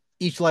go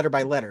each letter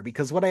by letter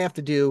because what I have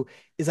to do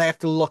is I have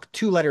to look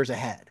two letters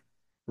ahead,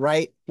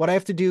 right? What I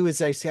have to do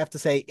is I have to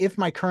say, if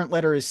my current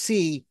letter is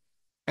C,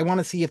 I want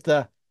to see if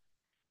the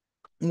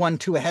one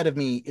two ahead of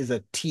me is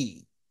a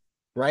T,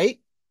 right?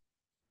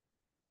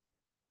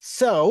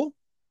 So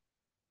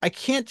I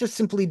can't just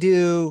simply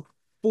do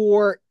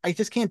I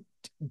just can't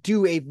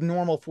do a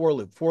normal for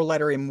loop, four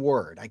letter in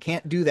Word. I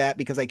can't do that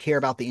because I care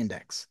about the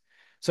index.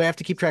 So I have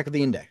to keep track of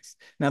the index.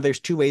 Now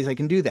there's two ways I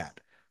can do that.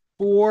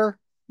 For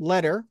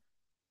letter,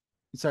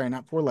 sorry,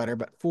 not for letter,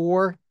 but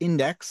for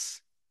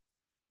index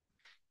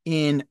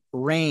in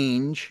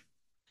range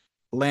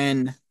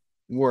len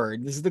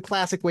word. This is the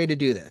classic way to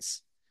do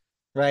this,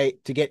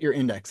 right? To get your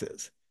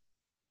indexes.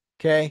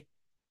 Okay.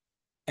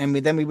 And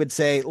then we would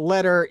say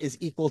letter is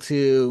equal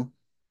to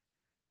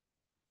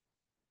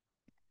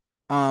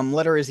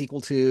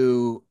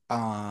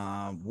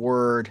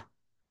word.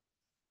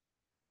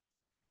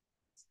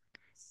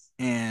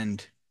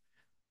 And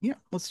yeah,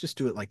 let's just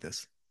do it like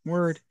this.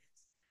 Word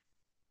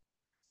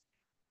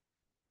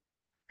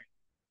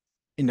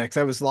index.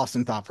 I was lost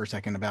in thought for a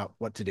second about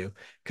what to do.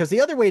 Because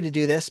the other way to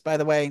do this, by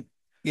the way,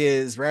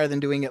 is rather than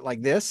doing it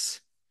like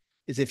this,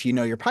 is if you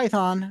know your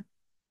Python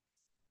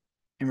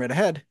and read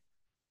ahead,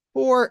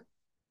 for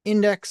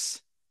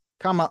index,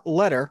 comma,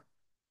 letter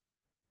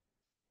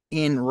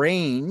in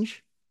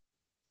range.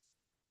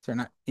 Sorry,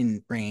 not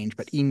in range,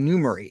 but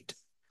enumerate.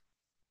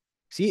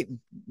 See, it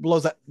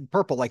blows up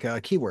purple like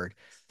a keyword.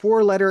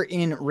 For letter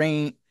in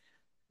range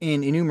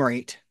in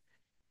enumerate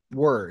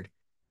word.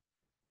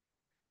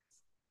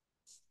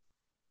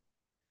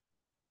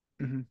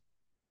 Mhm.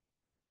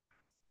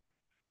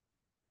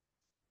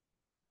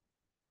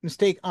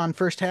 Mistake on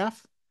first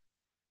half.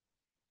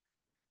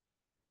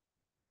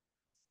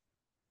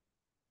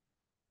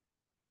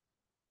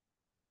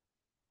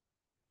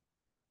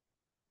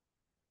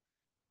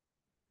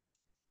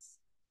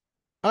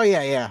 Oh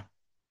yeah, yeah.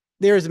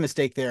 There is a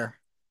mistake there.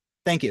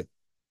 Thank you.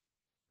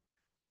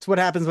 It's what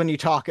happens when you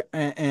talk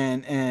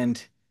and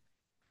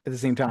at the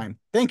same time.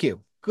 Thank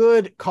you.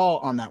 Good call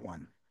on that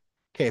one.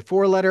 Okay,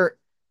 for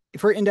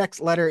index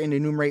letter and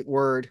enumerate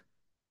word.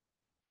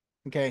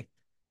 Okay.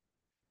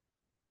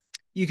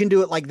 You can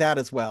do it like that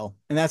as well.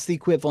 And that's the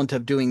equivalent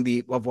of doing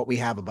the of what we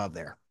have above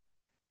there.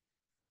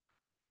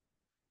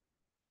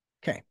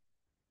 Okay.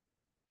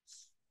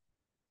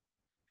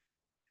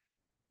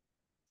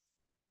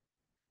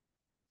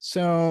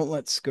 So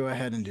let's go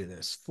ahead and do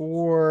this.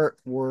 For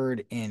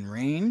word in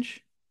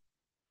range.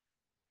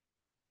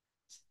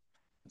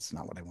 That's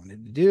not what I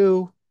wanted to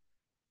do.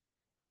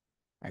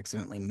 I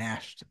accidentally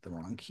mashed the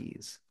wrong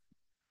keys.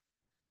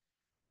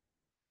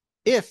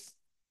 If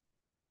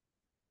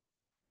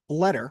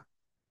letter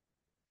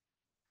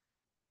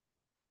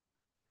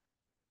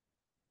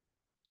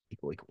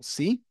equals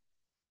C,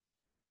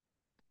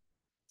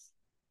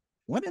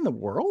 what in the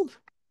world?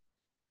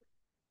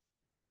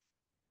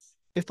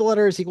 If the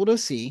letter is equal to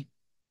C,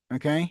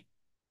 okay,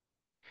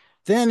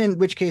 then in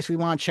which case we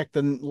want to check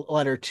the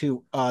letter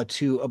two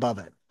above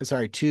it.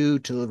 Sorry, two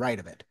to the right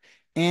of it.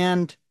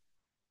 And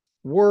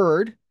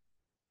word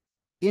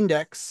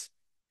index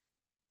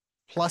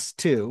plus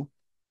two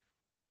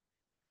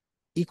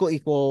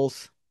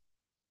equals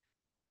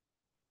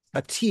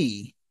a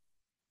T,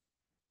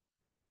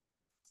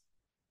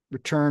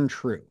 return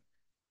true.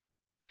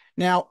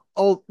 Now,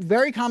 a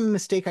very common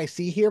mistake I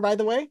see here, by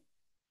the way,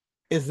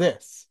 is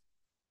this.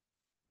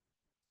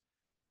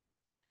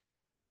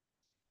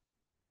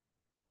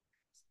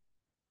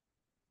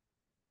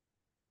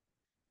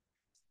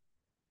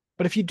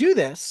 But if you do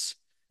this,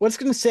 what it's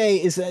going to say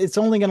is that it's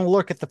only going to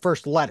look at the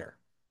first letter.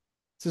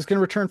 So it's going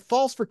to return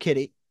false for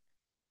kitty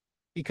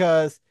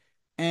because,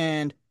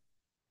 and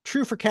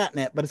true for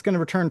catnip, but it's going to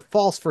return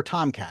false for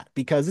tomcat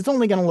because it's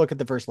only going to look at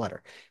the first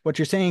letter. What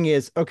you're saying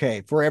is,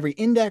 okay, for every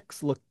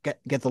index,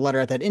 get the letter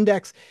at that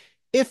index.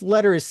 If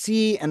letter is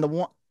C and the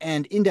one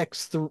and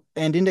index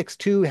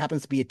two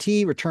happens to be a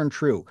T, return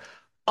true.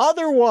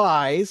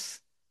 Otherwise,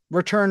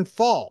 return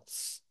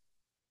false,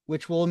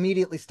 which will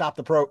immediately stop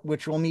the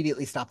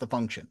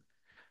function.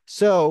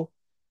 So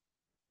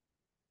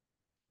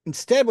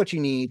instead, what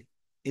you need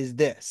is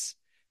this.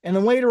 And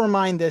the way to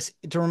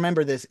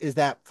remember this is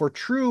that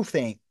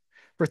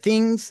for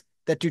things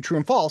that do true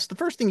and false, the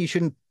first thing you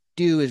shouldn't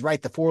do is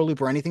write the for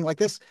loop or anything like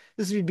this.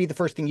 This would be the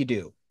first thing you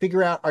do.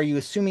 Figure out, are you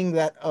assuming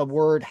that a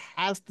word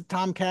has the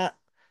tomcat,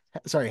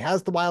 sorry,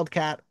 has the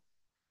wildcat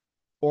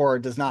or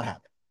does not have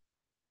it?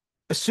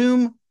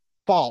 Assume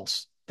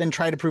false, then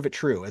try to prove it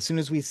true. As soon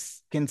as we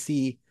can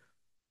see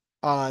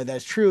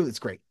that's true, it's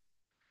great.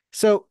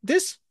 So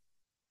this,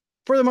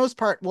 for the most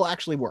part, will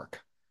actually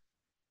work.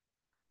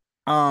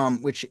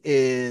 Which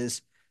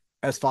is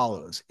as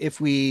follows.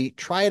 If we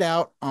try it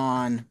out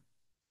on,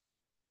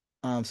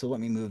 so let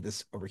me move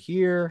this over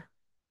here.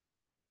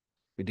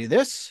 We do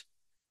this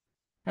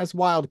as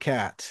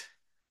wildcat,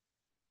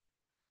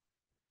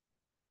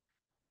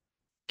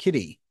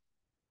 kitty,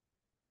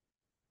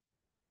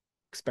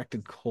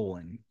 expected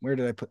colon. Where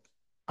did I put?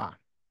 Ah,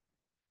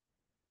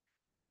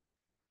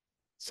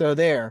 so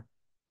there.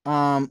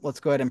 Let's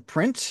go ahead and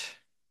print.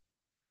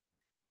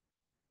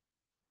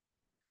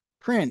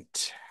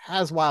 Print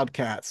has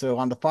wildcat. So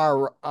on the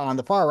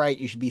far right,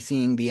 you should be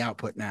seeing the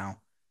output now.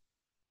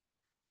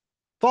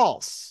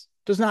 False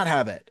does not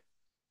have it.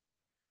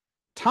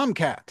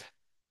 Tomcat.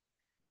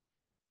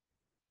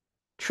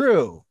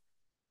 True.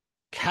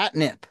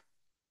 Catnip.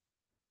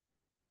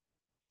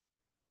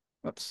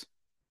 Whoops.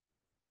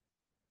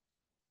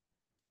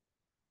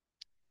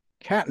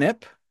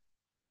 Catnip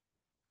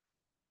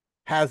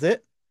has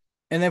it.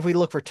 And then if we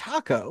look for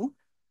taco,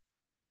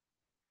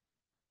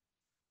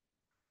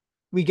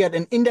 we get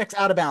an index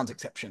out of bounds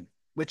exception,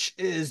 which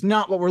is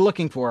not what we're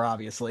looking for,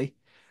 obviously.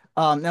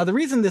 Now the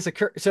reason this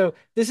occurs, so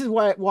this is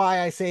why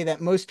I say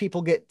that most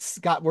people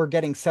we're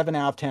getting 7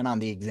 out of 10 on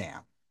the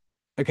exam.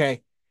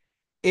 Okay.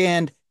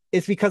 And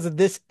it's because of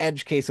this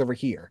edge case over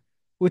here,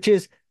 which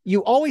is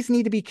you always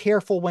need to be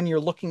careful when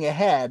you're looking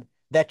ahead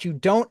that you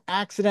don't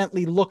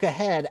accidentally look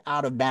ahead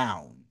out of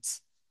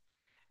bounds.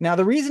 Now,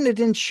 the reason it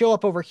didn't show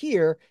up over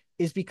here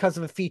is because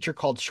of a feature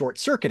called short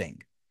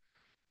circuiting.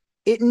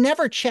 It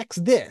never checks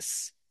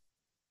this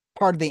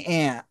part of the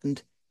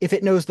and if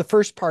it knows the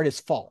first part is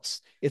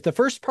false. If the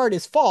first part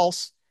is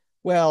false,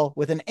 well,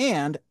 with an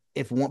and,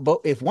 if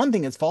one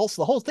thing is false,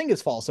 the whole thing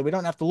is false, so we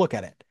don't have to look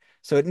at it.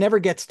 So it never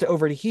gets to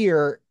over to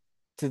here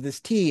to this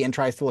T and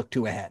tries to look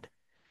two ahead.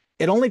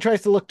 It only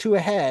tries to look two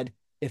ahead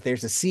if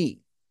there's a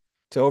C.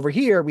 So over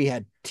here we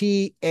had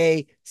T,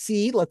 A,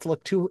 C. Let's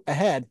look two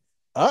ahead.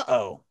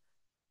 Uh-oh.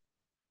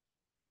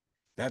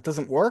 That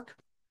doesn't work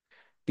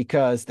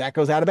because that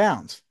goes out of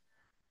bounds.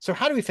 So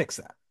how do we fix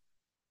that?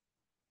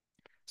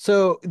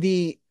 So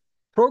the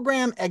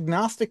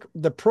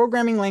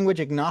programming language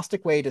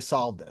agnostic way to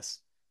solve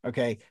this,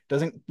 okay,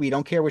 we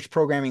don't care which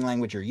programming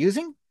language you're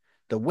using.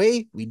 The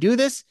way we do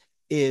this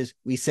is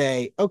we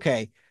say,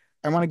 okay,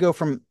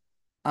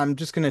 I'm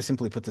just going to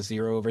simply put the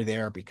 0 over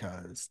there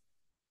because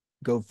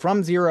go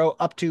from 0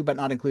 up to, but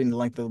not including the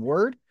length of the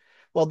word.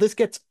 Well, this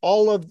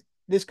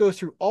goes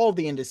through all of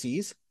the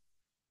indices.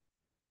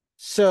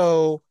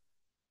 So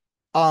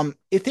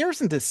if there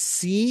isn't a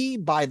C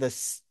by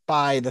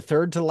the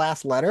third to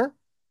last letter,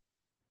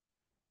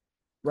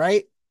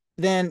 right?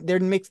 Then there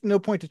makes no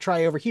point to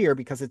try over here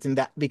because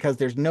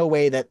there's no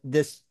way that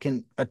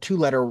a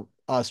 2-letter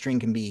string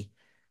can be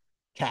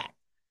cat.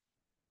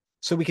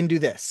 So we can do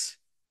this.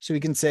 So we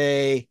can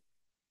say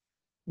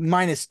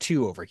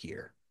 -2 over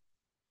here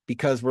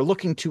because we're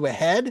looking two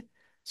ahead.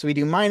 So we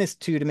do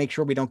 -2 to make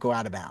sure we don't go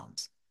out of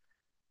bounds.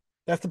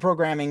 That's the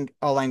programming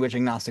language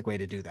agnostic way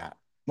to do that.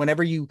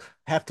 Whenever you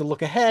have to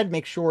look ahead,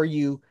 make sure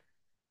you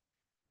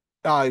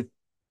uh,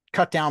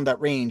 cut down that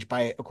range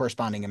by a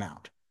corresponding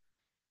amount.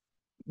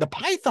 A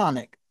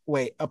Python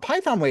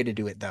way to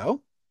do it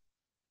though,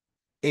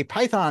 a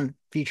Python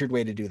featured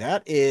way to do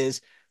that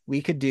is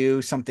we could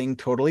do something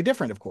totally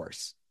different, of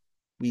course.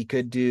 We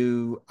could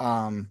do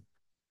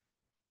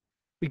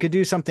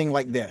something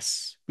like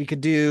this. We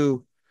could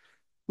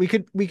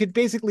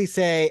basically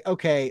say,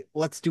 okay,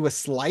 let's do a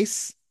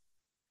slice,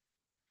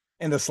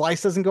 and the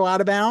slice doesn't go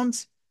out of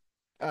bounds.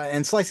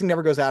 And slicing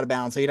never goes out of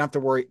bounds, so you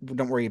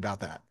don't worry about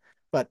that.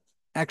 But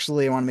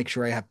actually, I want to make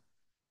sure I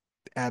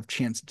have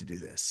chance to do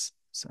this.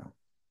 So,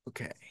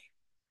 okay.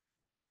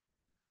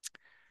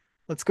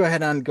 Let's go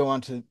ahead and go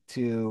on to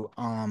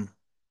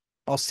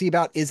I'll see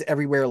about is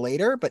everywhere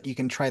later, but you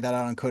can try that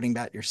out on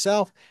CodingBat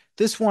yourself.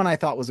 This one I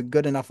thought was a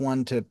good enough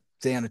one to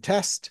say on a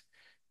test.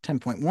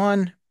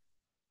 10.1.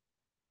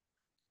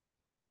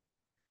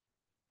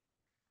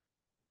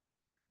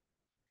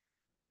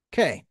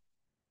 Okay.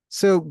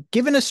 So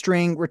given a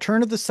string,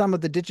 return of the sum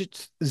of the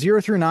digits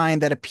 0 through 9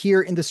 that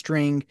appear in the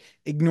string,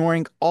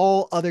 ignoring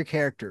all other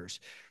characters.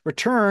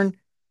 Return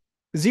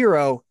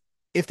 0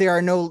 if there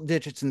are no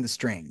digits in the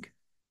string.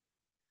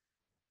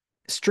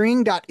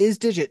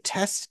 String.isDigit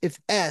tests if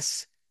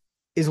S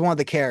is one of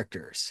the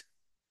characters.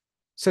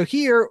 So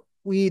here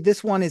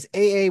this one is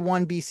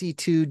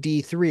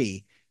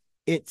AA1BC2D3.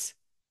 It's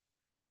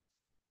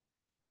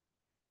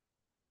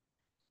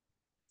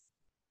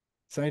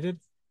cited.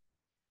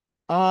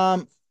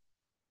 Um,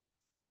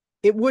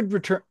 it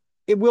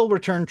will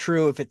return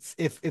true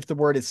if the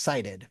word is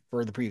cited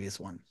for the previous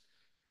one.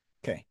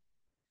 Okay.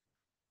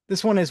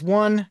 This one is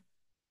 1,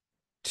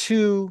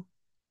 2,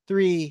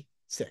 3,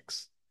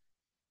 6.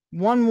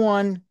 1,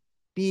 1,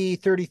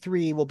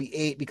 B33 will be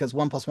 8 because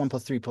 1 plus 1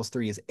 plus 3 plus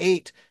 3 is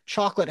 8.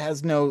 Chocolate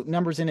has no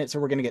numbers in it, so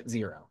we're going to get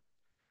 0.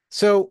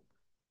 So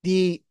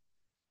the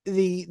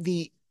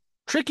the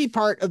tricky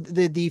part of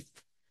the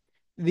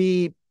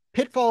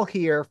pitfall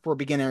here for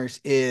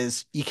beginners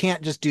is you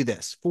can't just do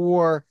this.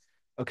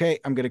 Okay,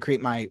 I'm going to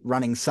create my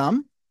running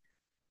sum,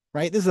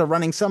 right? This is a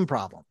running sum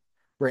problem.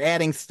 We're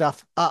adding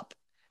stuff up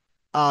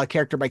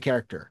character by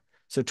character.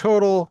 So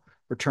total,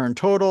 return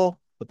total,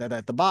 put that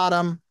at the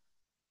bottom.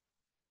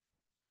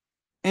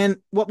 And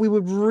what we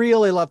would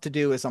really love to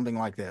do is something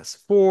like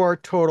this. For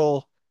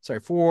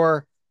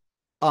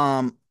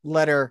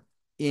letter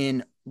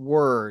in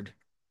word,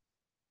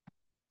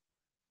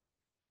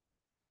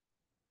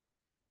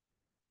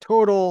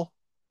 total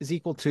is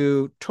equal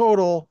to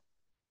total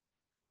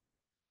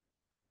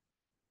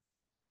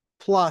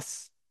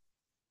plus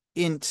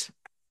int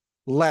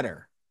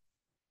letter.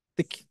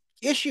 The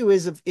issue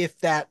is if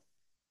the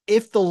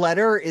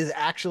letter is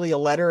actually a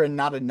letter and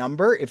not a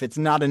number, if it's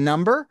not a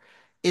number,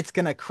 it's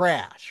going to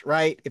crash,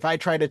 right? If I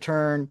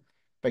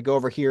go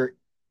over here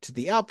to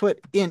the output,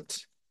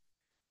 if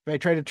I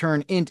try to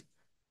turn int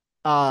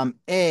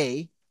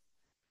a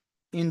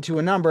into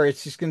a number,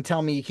 it's just going to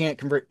tell me you can't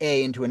convert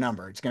a into a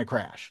number. It's going to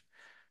crash.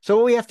 So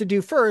what we have to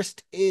do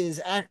first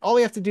is all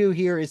we have to do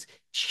here is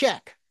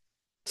check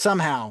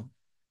somehow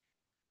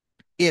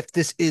if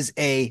this is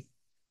a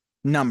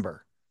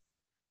number.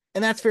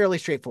 And that's fairly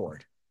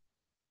straightforward.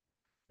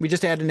 We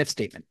just add an if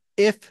statement.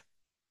 If,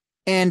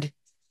 and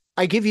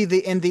I give you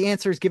the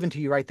answer is given to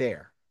you right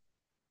there.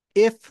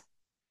 If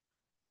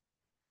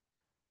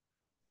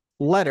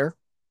letter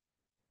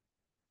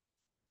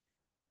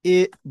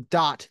it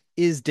dot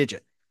is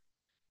digit,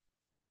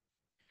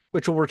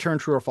 which will return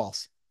true or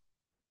false.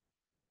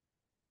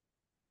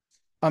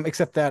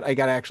 Except that I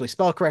got to actually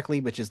spell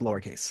correctly, which is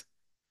lowercase.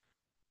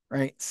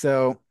 Right?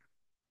 So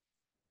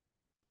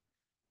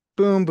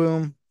boom,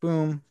 boom,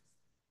 boom.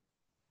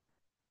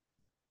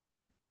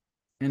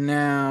 And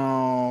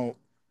now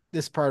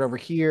this part over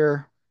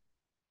here,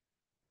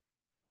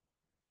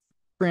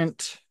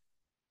 print,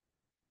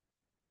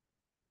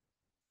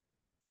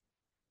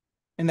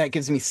 and that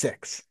gives me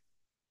 6.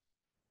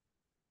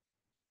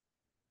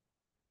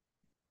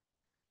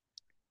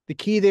 The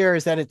key there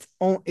is that it's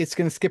going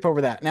to skip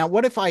over that. Now,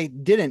 what if I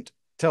didn't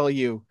tell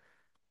you,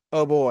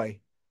 oh boy,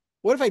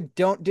 what if I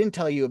didn't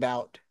tell you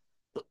about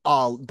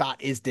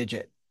dot is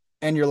digit?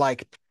 And you're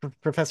like,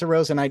 Professor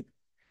Rose, and I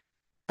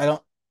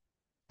don't,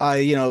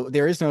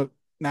 there is no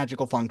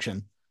magical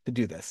function to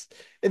do this.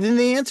 And then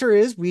the answer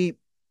is we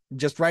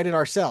just write it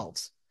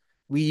ourselves.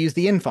 We use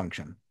the in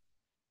function.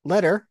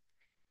 Letter,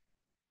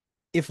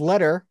 if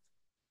letter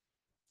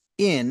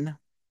in,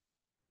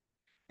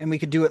 and we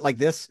could do it like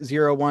this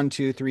 0, 1,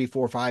 2, 3,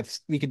 4, 5.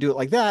 We could do it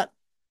like that.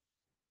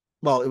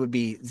 Well, it would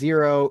be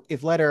 0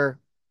 if letter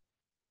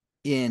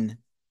in.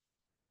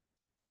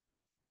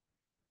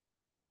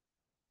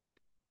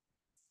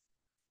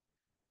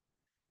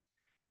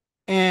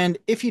 And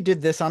if you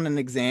did this on an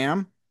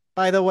exam,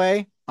 by the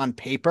way, on a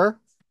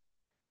paper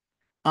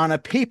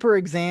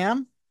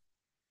exam,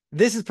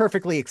 this is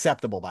perfectly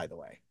acceptable, by the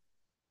way.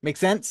 Make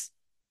sense?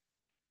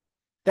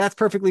 That's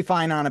perfectly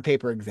fine on a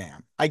paper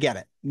exam. I get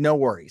it. No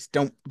worries.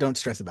 Don't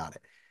stress about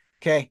it.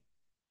 Okay.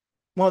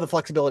 More of the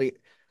flexibility.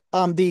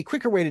 The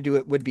quicker way to do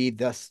it would be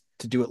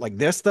to do it like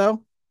this,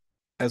 though,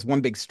 as one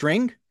big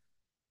string.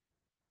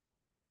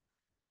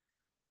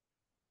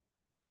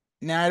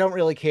 Now I don't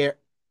really care.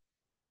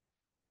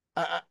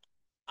 I,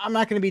 I'm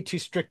not going to be too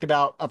strict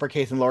about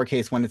uppercase and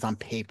lowercase when it's on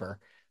paper.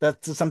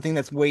 That's something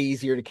that's way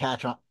easier to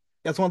catch on.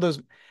 That's one of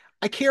those.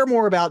 I care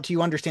more about do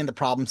you understand the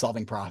problem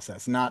solving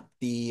process, not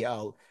the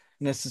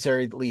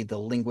necessarily the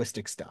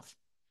linguistic stuff.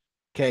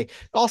 Okay.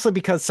 Also,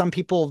 because some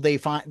people they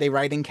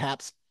write in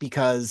caps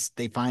because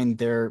they find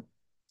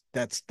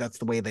that's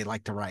the way they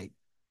like to write,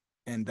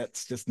 and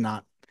that's just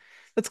not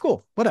that's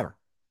cool. Whatever.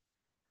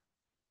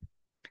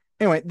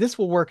 Anyway, this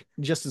will work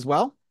just as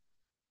well.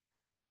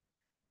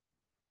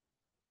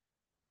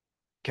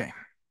 Okay.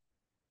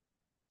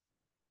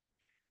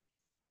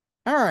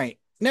 All right.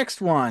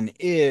 Next one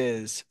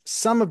is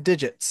sum of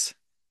digits.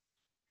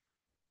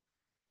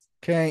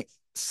 Okay.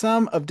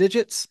 Sum of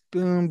digits.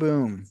 Boom,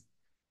 boom.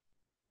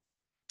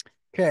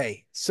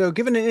 Okay. So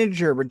given an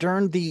integer,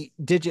 return the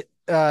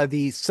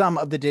sum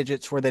of the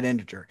digits for that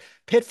integer.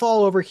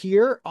 Pitfall over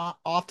here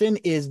often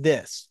is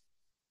this.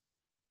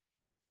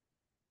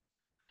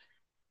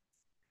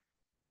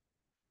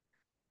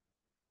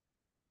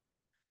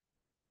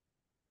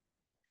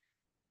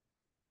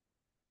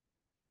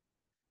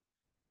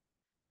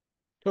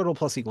 Total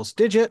plus equals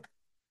digit.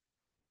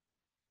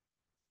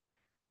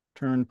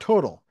 Turn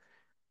total.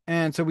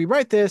 And so we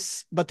write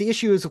this, but the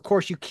issue is, of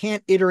course, you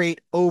can't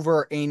iterate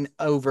over and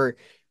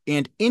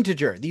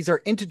integer. These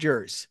are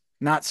integers,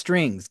 not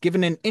strings.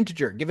 Given an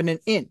integer, given an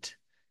int,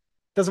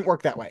 doesn't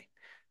work that way.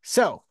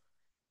 So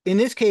in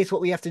this case,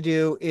 what we have to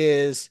do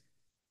is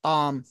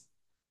um,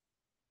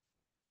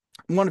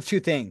 one of two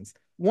things.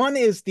 One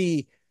is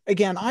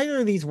again, either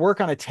of these work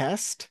on a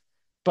test,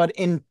 but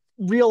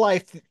real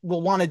life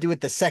will want to do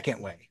it the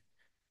second way.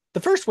 The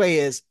first way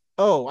is,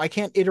 oh, I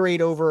can't iterate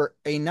over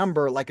a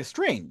number like a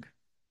string.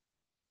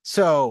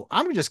 So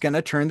I'm just going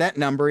to turn that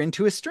number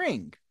into a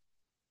string.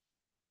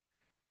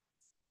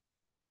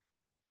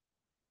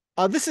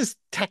 This is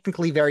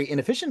technically very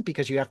inefficient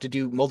because you have to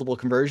do multiple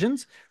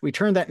conversions. We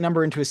turn that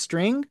number into a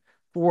string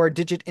for a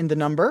digit in the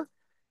number.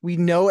 We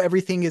know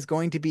everything is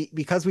going to be,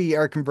 because we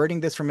are converting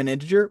this from an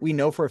integer, we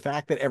know for a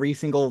fact that every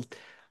single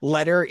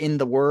letter in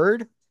the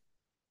word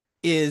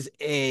is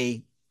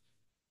a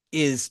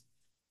is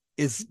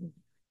is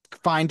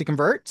fine to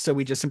convert. So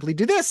we just simply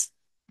do this.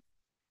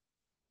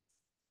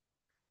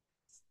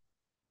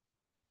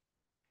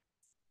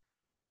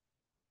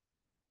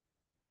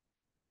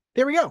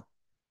 There we go.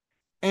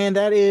 And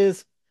that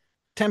is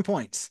 10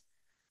 points.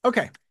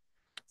 Okay.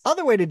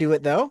 Other way to do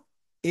it though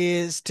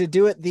is to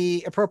do it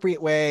the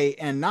appropriate way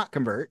and not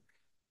convert.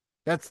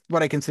 That's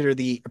what I consider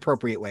the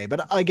appropriate way.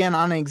 But again,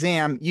 on an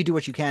exam, you do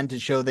what you can to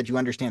show that you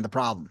understand the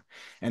problem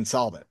and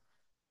solve it.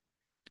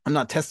 I'm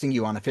not testing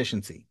you on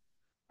efficiency.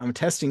 I'm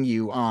testing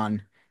you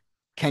on,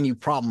 can you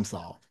problem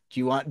solve? Do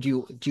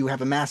you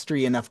have a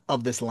mastery enough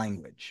of this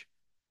language?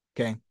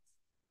 Okay.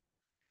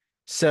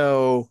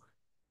 So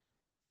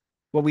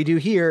what we do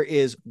here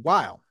is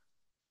while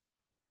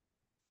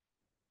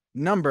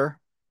number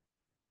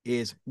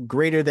is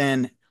greater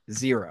than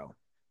 0.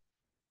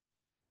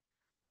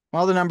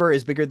 While the number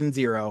is bigger than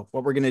 0,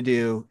 what we're going to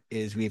do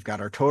is we've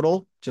got our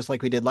total, just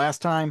like we did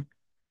last time,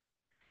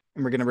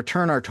 and we're going to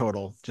return our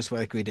total, just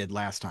like we did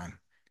last time.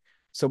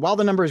 So while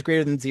the number is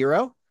greater than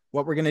 0,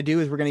 what we're going to do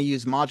is we're going to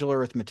use modular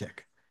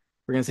arithmetic.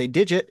 We're going to say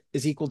digit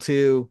is equal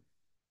to,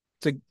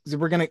 so what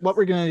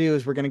we're going to do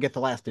is we're going to get the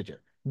last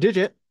digit.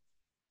 Digit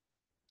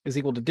is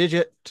equal to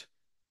digit,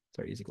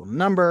 sorry, is equal to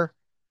number,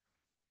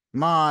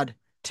 mod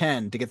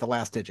 10 to get the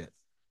last digit.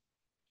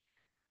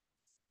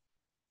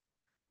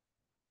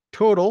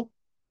 Total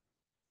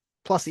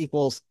plus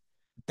equals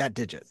that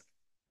digit.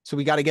 So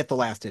we got to get the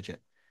last digit.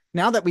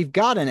 Now that we've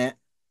gotten it,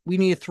 we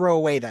need to throw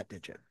away that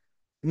digit.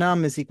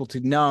 Num is equal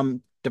to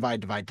num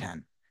divide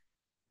 10.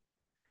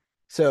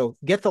 So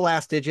get the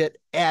last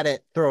digit, add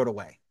it, throw it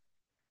away.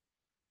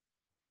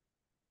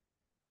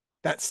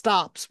 That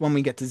stops when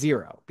we get to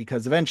 0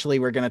 because eventually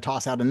we're going to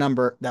toss out a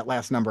number, that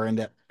last number,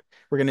 and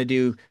we're going to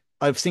do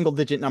a single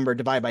digit number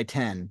divide by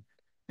 10, and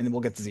then we'll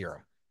get to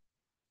 0.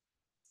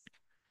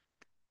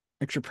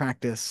 Extra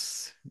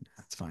practice.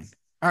 That's fine.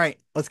 All right,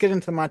 let's get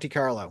into the Monte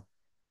Carlo.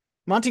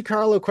 Monte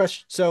Carlo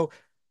question. So,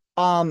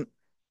 um,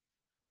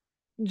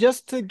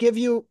 just to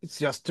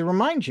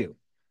remind you,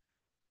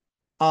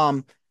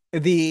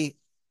 the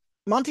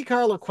Monte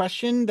Carlo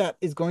question that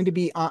is going to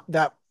be on,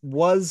 that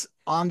was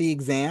on the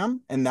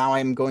exam, and now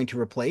I'm going to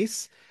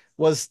replace,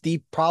 was the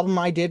problem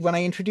I did when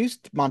I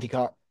introduced Monte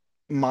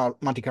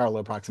Carlo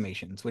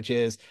approximations, which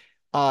is,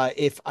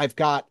 if I've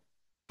got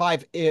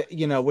five,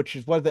 which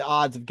is what are the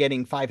odds of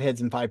getting 5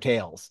 heads and 5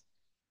 tails?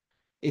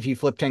 If you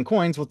flip 10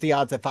 coins, what's the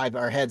odds that 5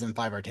 are heads and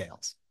 5 are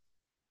tails?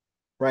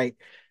 Right.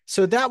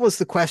 So that was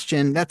the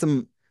question. That's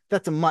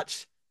a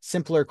much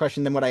simpler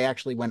question than what I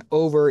actually went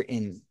over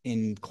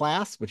in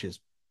class, which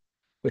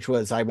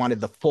was I wanted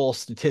the full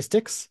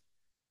statistics.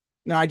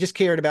 No, I just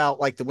cared about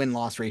like the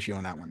win-loss ratio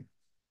on that one.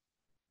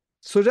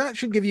 So that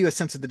should give you a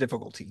sense of the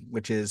difficulty,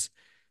 which is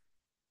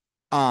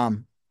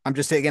I'm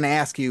just going to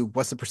ask you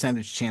what's the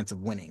percentage chance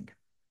of winning,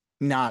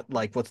 not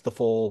like what's the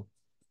full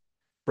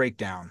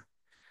breakdown.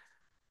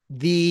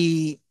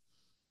 The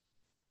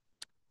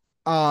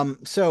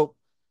so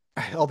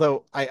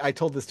although I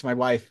told this to my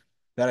wife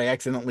that I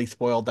accidentally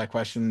spoiled that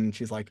question, and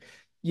she's like,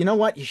 you know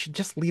what? You should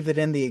just leave it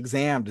in the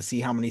exam to see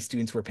how many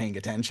students were paying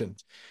attention.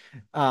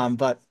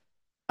 But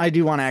I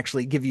do want to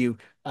actually give you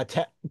a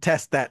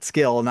test that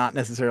skill, not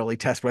necessarily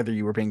test whether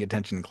you were paying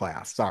attention in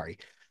class. Sorry.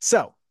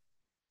 So,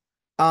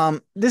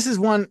 this is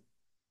one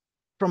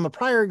from a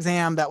prior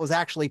exam that was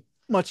actually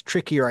much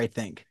trickier, I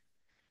think.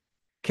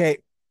 Okay.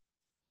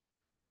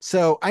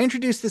 So I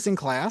introduced this in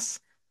class.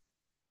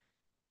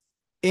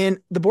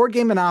 In the board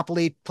game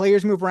Monopoly,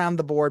 players move around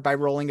the board by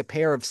rolling a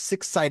pair of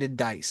 6-sided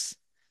dice,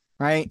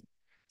 right?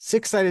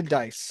 6-sided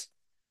dice.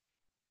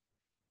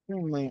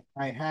 Currently,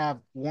 I have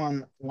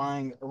one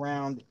lying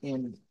around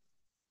in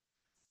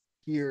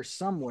here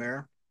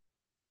somewhere.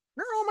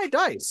 Where are all my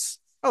dice?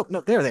 Oh,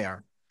 no, there they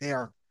are. They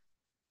are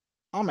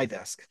on my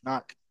desk,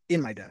 not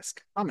in my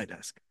desk, on my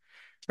desk,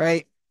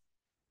 right?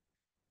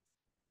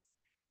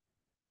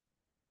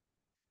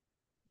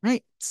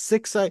 Right.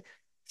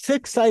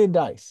 6-sided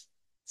dice,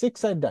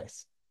 6-sided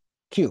dice,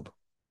 cube,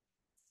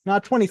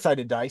 not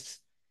 20-sided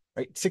dice,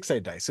 right?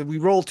 6-sided dice. So we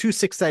roll 2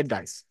 6-sided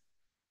dice.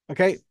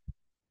 Okay.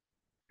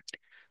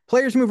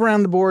 Players move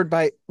around the board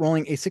by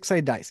rolling a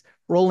 6-sided dice.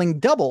 Rolling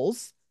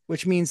doubles,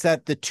 which means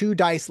that the 2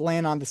 dice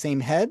land on the same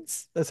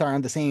heads, sorry,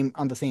 on the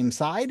same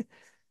side,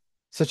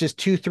 such as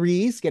 2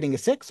 3s getting a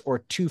 6 or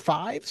 2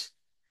 5s.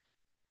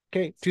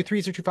 Okay, 2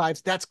 3s or 2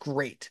 5s. That's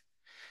great.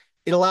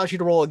 It allows you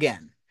to roll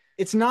again.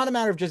 It's not a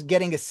matter of just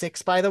getting a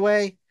 6, by the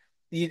way.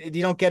 You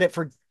don't get it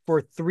for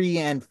 3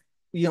 and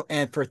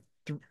and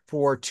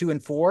for 2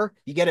 and 4.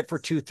 You get it for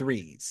 2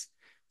 3s.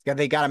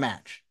 They got to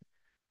match.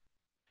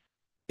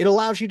 It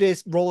allows you to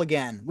roll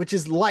again, which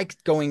is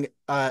like going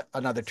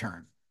another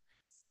turn.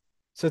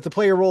 So if the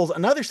player rolls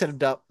another set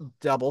of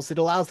doubles, it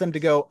allows them to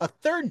go a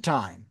third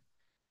time.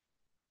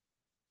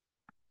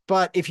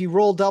 But if you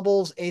roll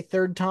doubles a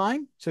third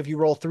time, so if you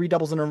roll 3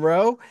 doubles in a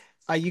row,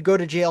 you go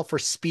to jail for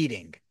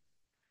speeding.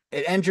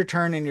 It ends your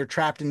turn and you're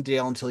trapped in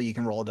jail until you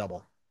can roll a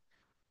double.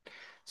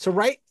 So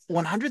write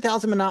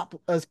 100,000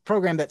 a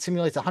program that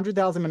simulates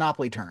 100,000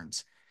 Monopoly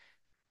turns.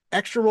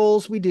 Extra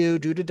rolls we do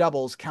due to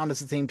doubles count as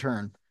the same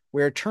turn,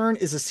 where a turn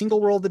is a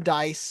single roll of the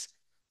dice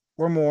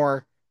or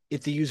more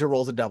if the user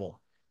rolls a double.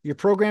 Your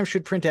program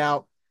should print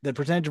out the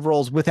percentage of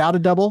rolls without a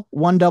double,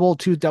 1 double,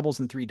 2 doubles,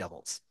 and 3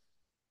 doubles.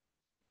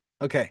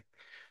 Okay.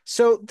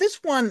 So this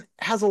one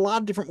has a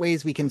lot of different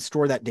ways we can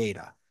store that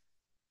data.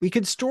 We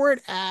could store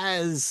it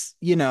as,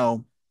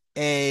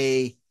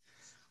 a,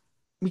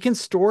 we can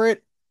store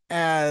it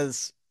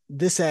as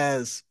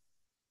as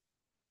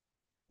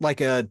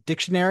like a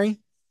dictionary.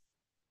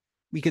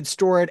 We could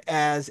store it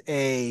as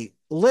a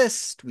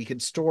list. We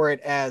could store it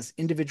as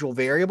individual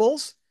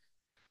variables.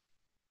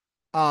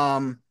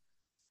 Um,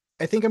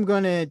 I think I'm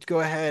going to go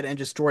ahead and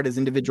just store it as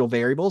individual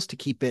variables to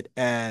keep it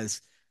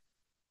as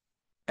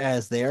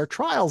their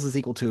trials is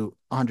equal to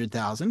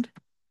 100,000.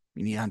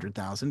 We need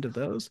 100,000 of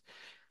those.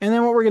 And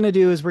then what we're going to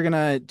do is we're going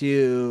to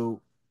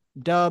do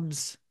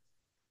dubs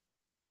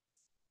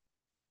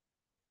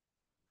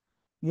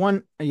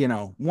one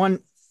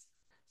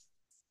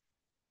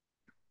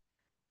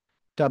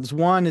dubs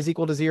 1 is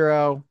equal to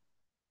 0.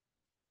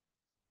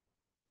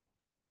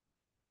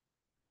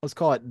 Let's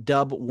call it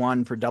dub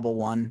 1 for double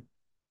 1.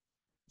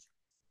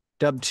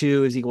 Dub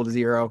 2 is equal to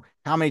 0.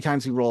 How many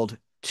times we rolled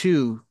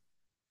 2?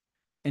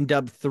 And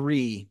dub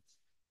 3,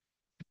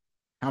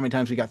 how many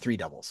times we got 3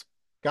 doubles?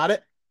 Got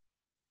it?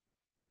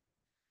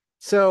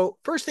 So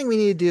first thing we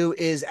need to do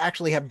is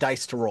actually have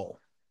dice to roll.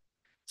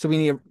 So we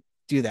need to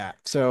do that.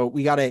 So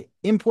we got to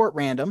import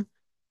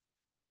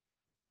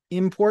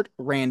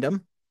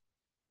random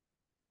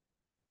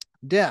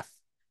def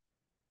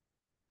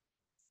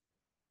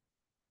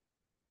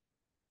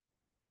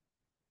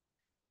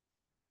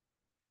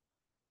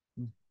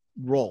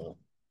roll.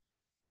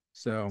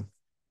 So,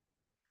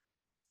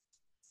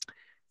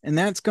 and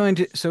that's going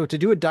to, so to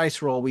do a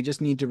dice roll, we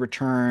just need to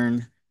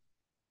return,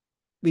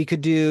 we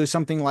could do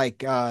something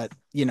like,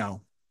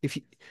 if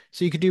you,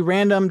 so you could do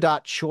random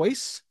dot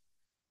choice.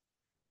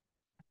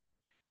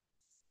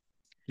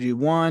 Do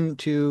 1,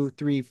 2,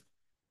 3,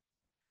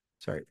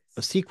 sorry,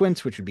 a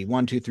sequence, which would be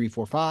 1, 2, 3,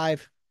 4,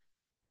 5.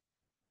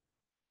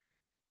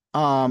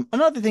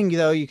 Another thing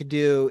though you could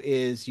do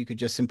is you could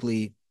just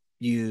simply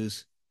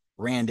use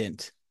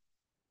randint.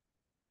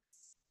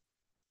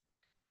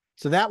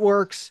 So that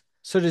works.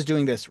 So does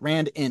doing this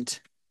randint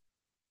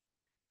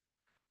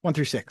 1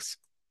 through 6.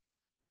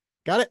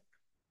 Got it?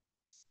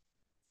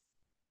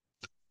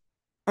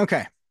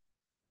 Okay.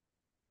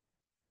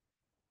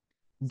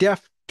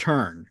 Def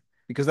turn,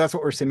 because that's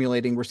what we're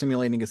simulating. We're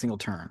simulating a single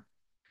turn.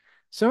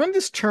 So in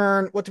this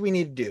turn, what do we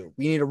need to do?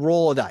 We need to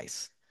roll a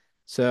dice.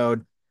 So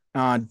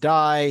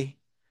die.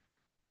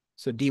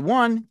 So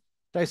D1,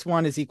 dice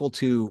 1 is equal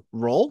to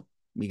roll.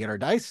 We get our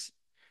dice.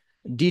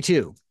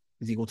 D2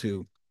 is equal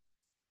to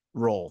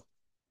roll.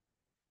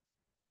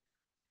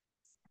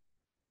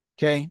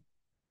 Okay.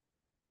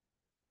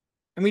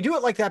 And we do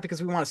it like that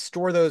because we want to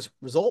store those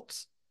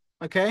results.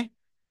 Okay.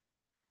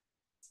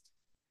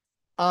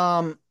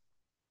 Um,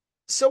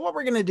 so what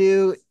we're gonna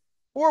do,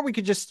 or we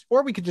could just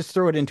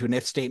throw it into an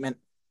if statement,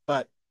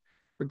 but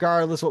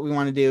regardless, what we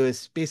want to do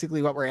is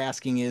basically what we're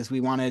asking is we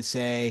want to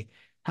say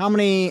how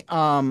many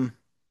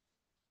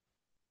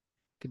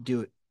could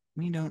do it.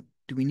 We don't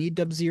do we need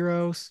dub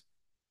zeros?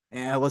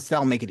 Yeah,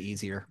 that'll make it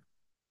easier.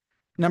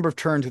 Number of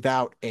turns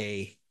without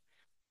a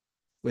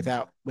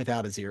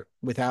zero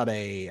without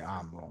a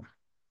roll.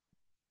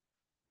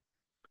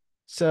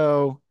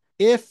 So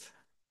if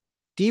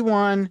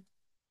D1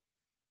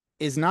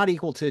 is not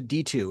equal to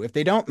D2, if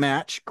they don't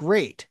match,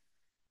 great.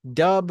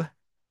 Dub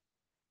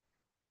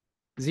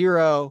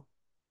 0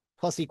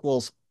 plus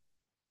equals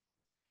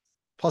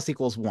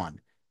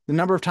 1. The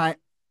number of time,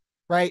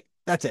 right?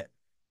 That's it.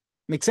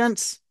 Make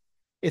sense?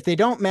 If they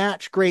don't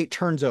match, great,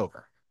 turns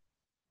over.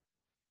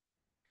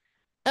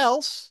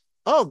 Else,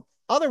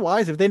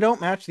 otherwise, if they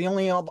don't match, the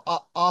only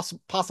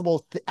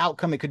possible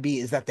outcome it could be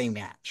is that they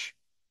match.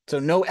 So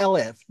no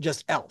elif,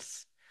 just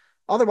else.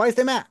 Otherwise,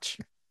 they match.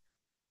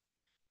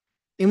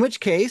 In which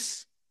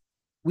case,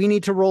 we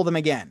need to roll them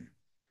again.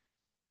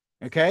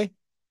 Okay?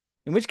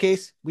 In which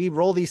case, we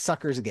roll these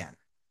suckers again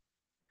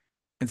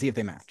and see if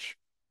they match.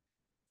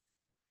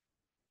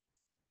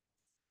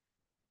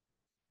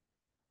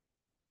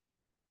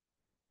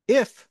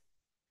 If,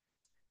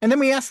 and then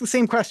we ask the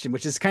same question,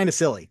 which is kind of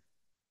silly.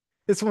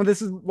 This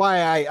is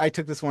why I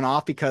took this one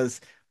off because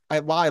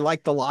while I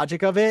like the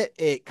logic of it,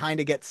 it kind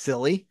of gets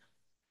silly.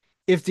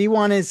 If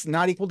D1 is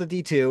not equal to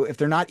D2, if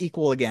they're not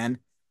equal again,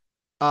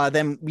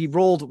 then we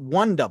rolled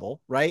 1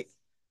 double, right?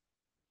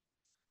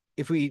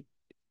 If we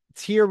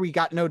here we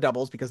got no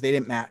doubles because they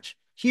didn't match.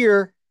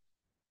 Here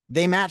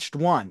they matched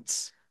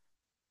once.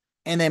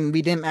 and then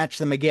we didn't match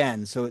them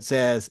again. So it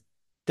says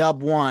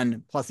dub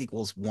one plus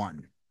equals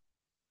one.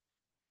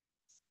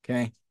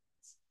 Okay.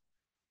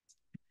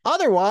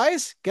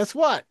 Otherwise, guess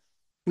what?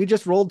 We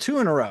just rolled two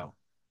in a row.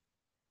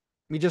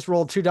 We just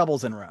rolled two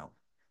doubles in a row.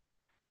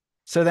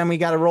 So then we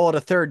got to roll it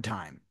a third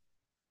time.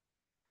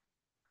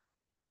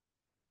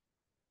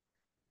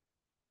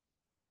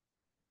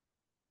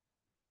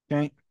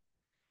 Okay.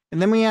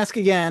 And then we ask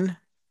again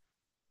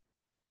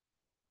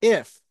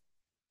if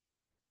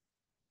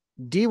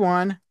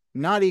D1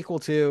 not equal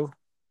to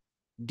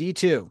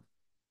D2.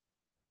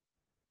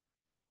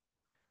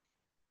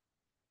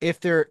 If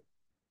they're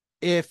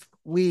if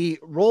we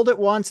rolled it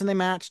once and they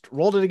matched,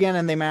 rolled it again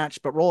and they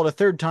matched, but roll it a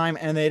third time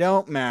and they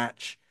don't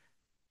match,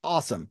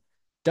 awesome.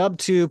 Dub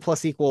two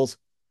plus equals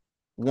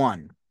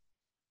one.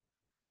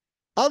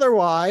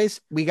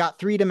 Otherwise, we got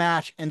three to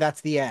match and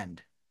that's the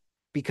end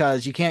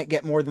because you can't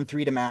get more than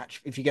three to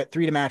match. If you get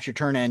three to match, your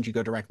turn ends, you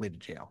go directly to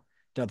jail.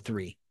 Dub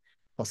three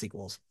plus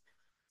equals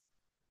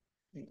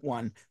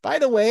one. By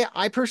the way,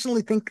 I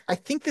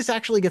think this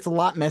actually gets a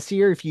lot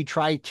messier if you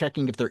try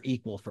checking if they're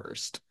equal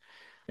first.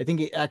 I think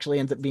it actually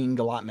ends up being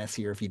a lot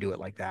messier if you do it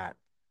like that.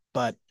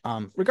 But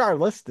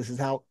regardless, this is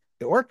how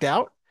it worked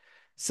out.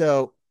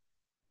 So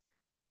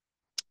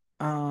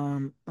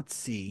let's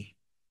see.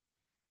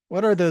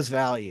 What are those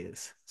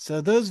values?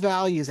 So those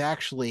values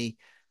actually,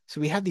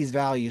 so we have these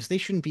values. They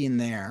shouldn't be in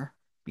there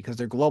because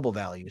they're global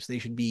values. They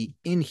should be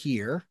in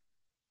here.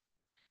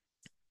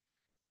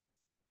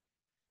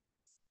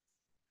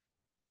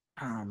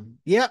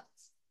 Yep.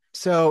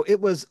 So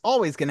it was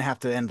always going to have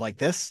to end like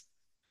this.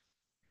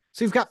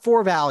 So we've got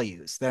four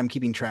values that I'm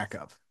keeping track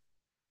of.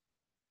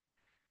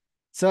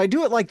 So I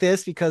do it like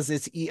this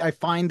because I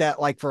find that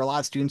like for a lot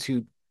of students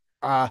who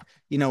uh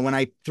when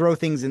I throw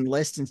things in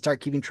lists and start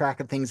keeping track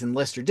of things in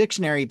list or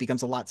dictionary, it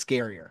becomes a lot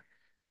scarier.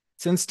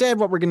 So instead,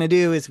 what we're going to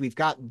do is we've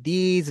got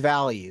these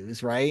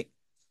values, right?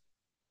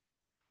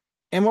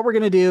 And what we're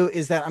going to do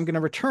is that I'm going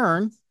to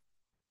return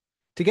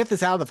to get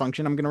this out of the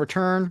function, I'm going to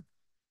return.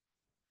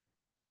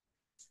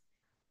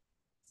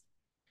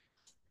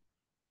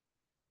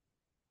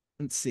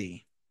 Let's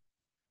see.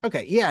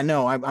 Okay, yeah,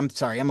 no, I'm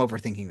sorry, I'm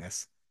overthinking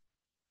this.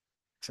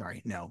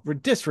 Sorry, no,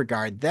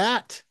 disregard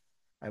that.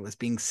 I was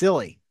being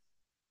silly.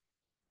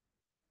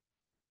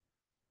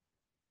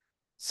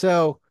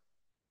 So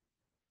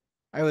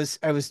I was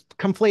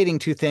conflating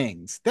two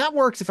things. That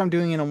works if I'm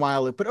doing it in a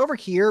while loop, but over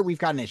here we've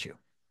got an issue,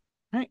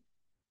 right?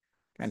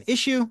 An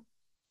issue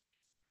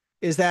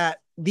is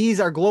that these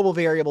are global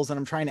variables and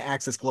I'm trying to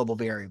access global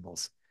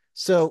variables.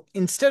 So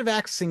instead of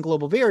accessing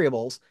global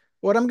variables,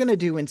 what I'm going to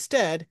do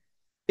instead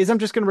is I'm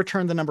just going to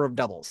return the number of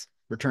doubles.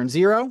 Return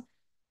zero,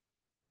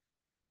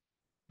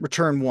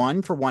 return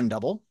one for one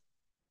double,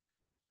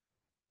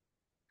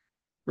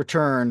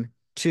 return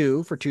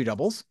two for two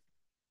doubles,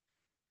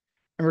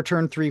 and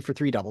return three for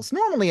three doubles.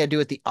 Normally I do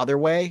it the other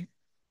way.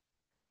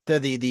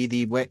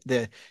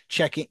 The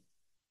checking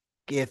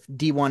if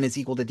D1 is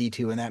equal to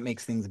D2, and that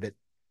makes things a bit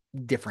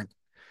different.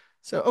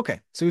 So,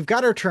 okay, so we've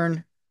got our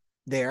turn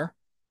there.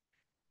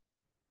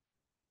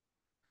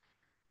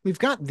 We've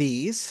got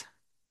these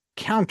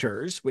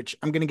counters, which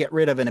I'm going to get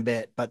rid of in a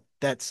bit, but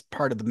that's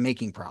part of the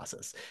making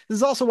process. This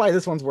is also why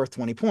this one's worth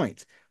 20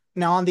 points.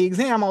 Now, on the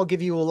exam, I'll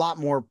give you a lot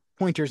more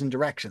pointers and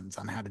directions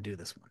on how to do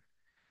this one.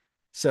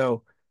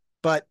 So,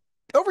 but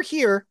over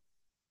here,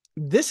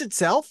 this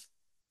itself,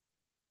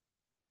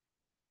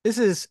 this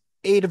is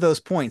 8 of those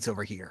points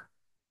over here.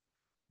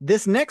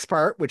 This next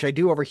part, which I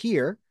do over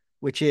here,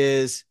 which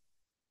is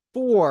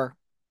 4,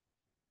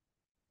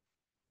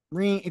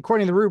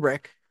 according to the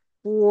rubric,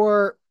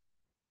 4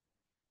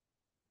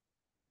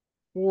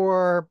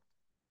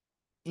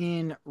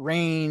 in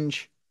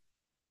range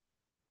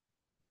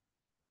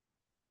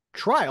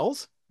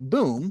trials,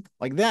 boom,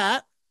 like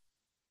that.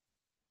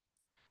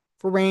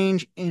 For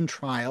range in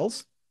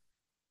trials.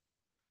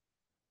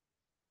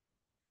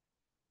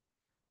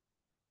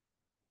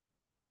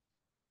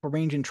 For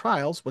range in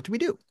trials, what do we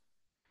do?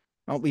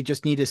 Well, we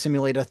just need to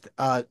simulate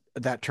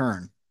that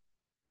turn.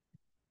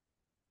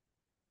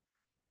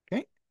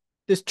 Okay.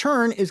 This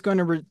turn is going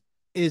to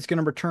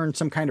return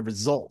some kind of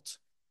result.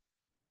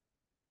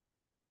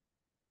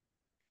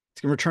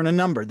 It's going to return a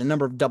number, the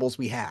number of doubles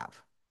we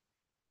have.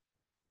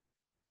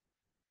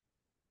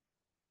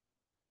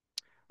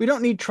 We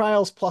don't need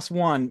trials plus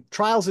one.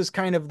 Trials is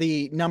kind of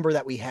the number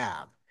that we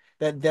have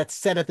that's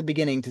set at the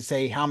beginning to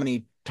say how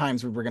many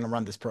times we're going to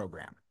run this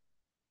program.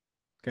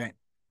 Okay.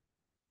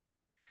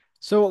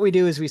 So what we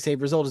do is we say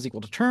result is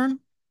equal to turn.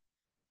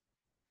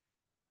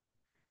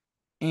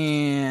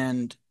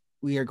 And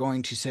we are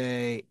going to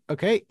say,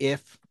 okay,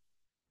 if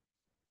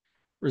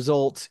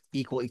result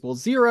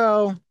equals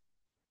 0,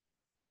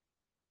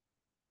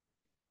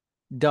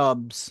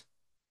 dubs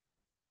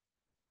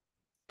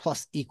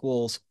plus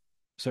equals,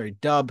 sorry,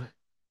 dub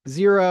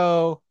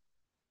 0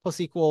 plus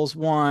equals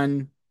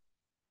 1.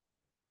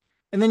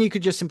 And then you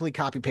could just simply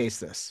copy paste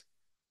this.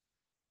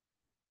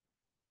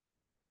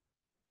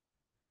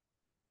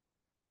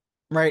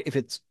 Right? If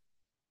it's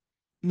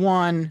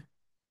 1,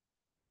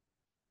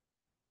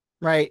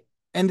 right?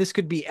 And this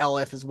could be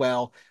elif as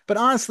well. But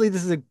honestly,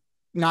 this is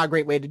not a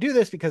great way to do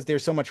this because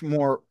there's so much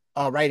more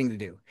writing to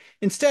do.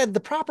 Instead, the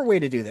proper way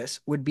to do this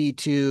would be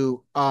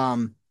to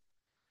do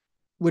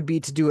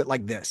it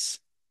like this.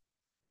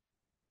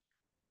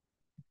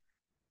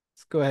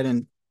 Let's go ahead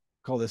and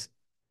call this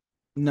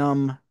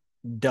num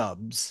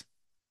dubs.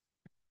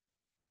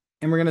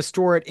 And we're going to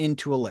store it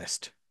into a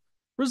list.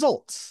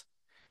 Results.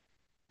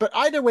 But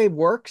either way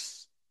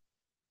works.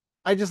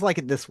 I just like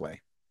it this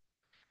way.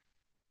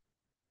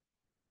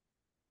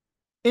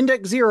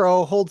 Index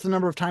 0 holds the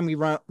number of times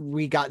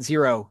we got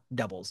 0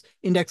 doubles.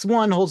 Index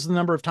 1 holds the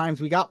number of times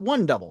we got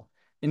 1 double.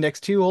 Index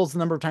 2 holds the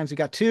number of times we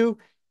got 2.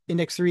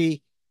 Index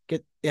 3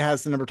 it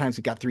has the number of times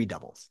we got 3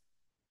 doubles.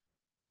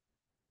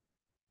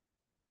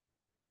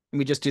 And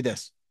we just do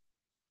this.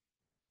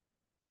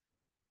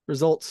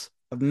 Results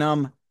of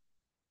num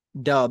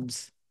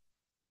dubs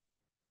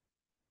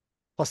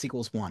plus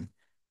equals 1.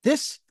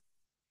 This,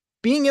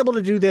 being able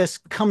to do this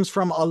comes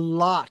from a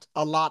lot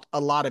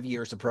of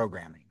years of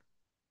programming.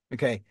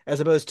 Okay, as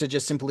opposed to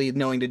just simply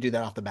knowing to do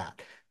that off the bat.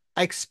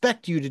 I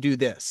expect you to do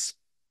this.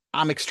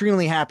 I'm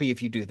extremely happy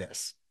if you do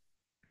this.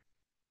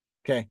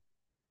 Okay,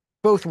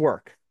 both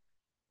work.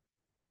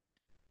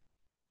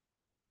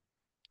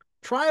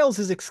 Trials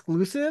is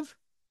exclusive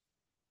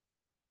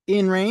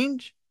in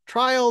range.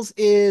 Trials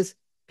is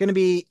going to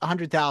be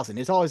 100,000.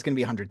 It's always going to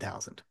be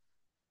 100,000.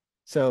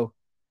 So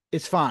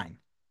it's fine.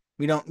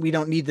 We don't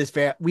need this.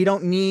 We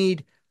don't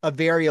need a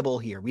variable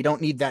here. We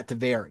don't need that to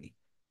vary.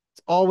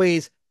 It's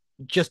always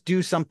just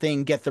do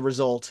something, get the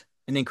result,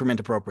 and increment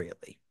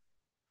appropriately.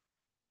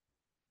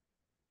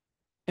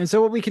 And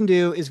so what we can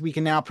do is we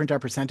can now print our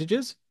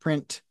percentages,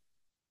 print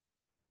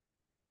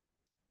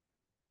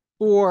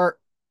for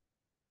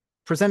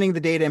presenting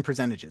the data in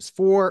percentages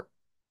for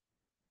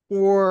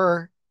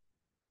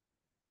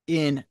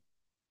in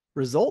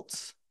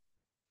results.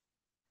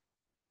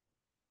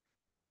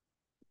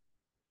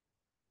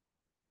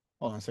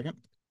 Hold on a second.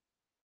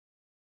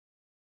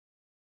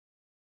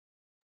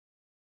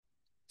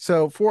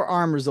 So for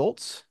arm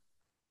results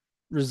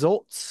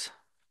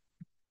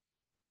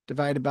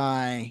divided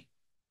by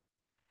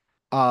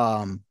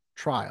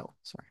trial.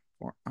 Sorry,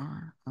 for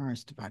R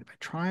is divided by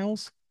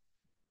trials.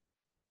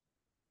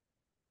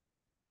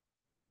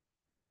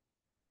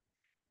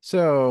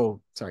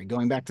 So, sorry,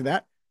 going back to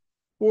that.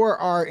 For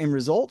R in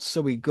results,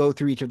 so we go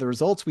through each of the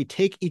results. We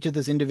take each of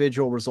those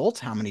individual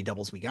results, how many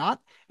doubles we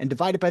got, and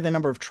divide it by the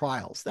number of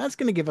trials. That's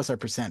going to give us our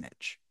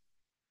percentage.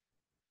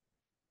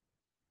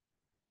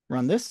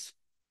 Run this.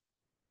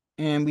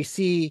 And we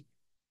see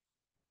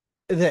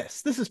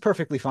this. This is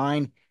perfectly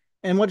fine.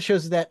 And what it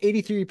shows is that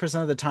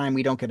 83% of the time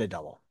we don't get a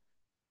double.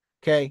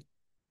 Okay.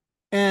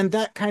 And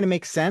that kind of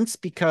makes sense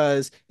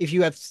because if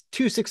you have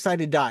two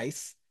six-sided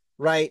dice,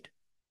 right,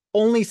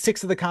 only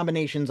 6 of the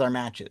combinations are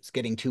matches,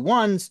 getting 2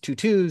 1s, 2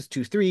 2s,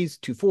 2 3s,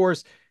 2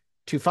 4s,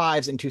 2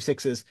 5s, and 2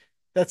 6s.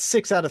 That's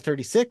 6 out of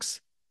 36.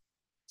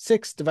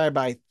 6 divided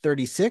by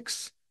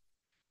 36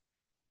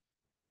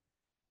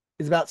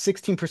 is about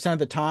 16% of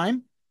the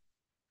time.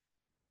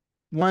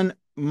 1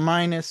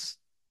 minus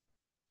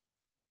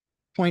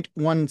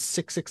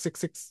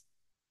 0.16666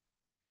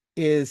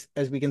 is,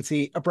 as we can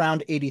see,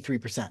 around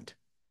 83%.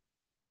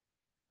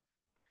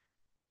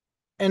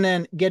 And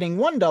then getting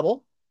 1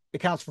 double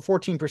accounts for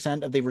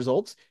 14% of the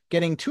results.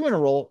 Getting 2 in a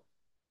row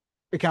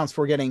accounts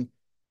for getting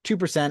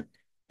 2%.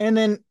 And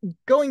then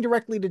going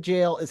directly to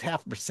jail is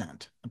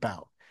 0.5%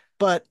 about.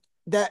 But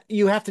that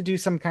you have to do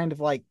some kind of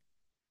like,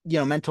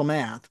 mental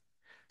math.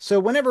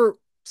 So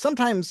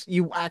sometimes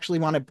you actually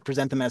want to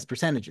present them as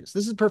percentages.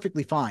 This is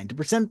perfectly fine. To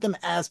present them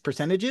as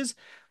percentages,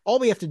 all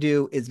we have to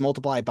do is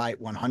multiply by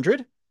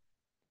 100.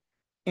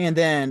 And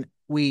then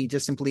we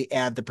just simply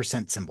add the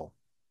percent symbol.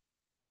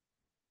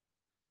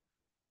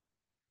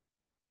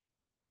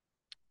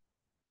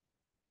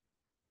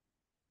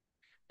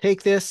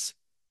 Take this,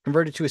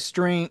 convert it to a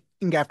string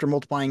after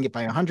multiplying it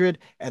by 100,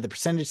 add the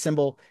percentage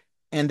symbol,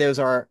 and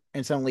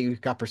suddenly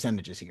we've got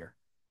percentages here.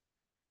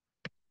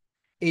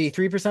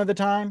 83% of the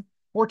time,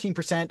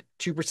 14%,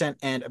 2%,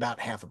 and about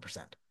 0.5%.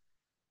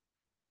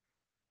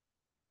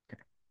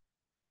 Okay.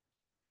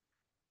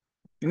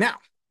 Now,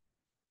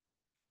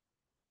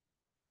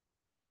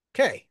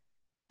 okay,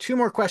 2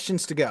 more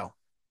questions to go.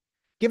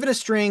 Given a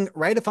string,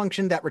 write a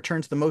function that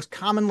returns the most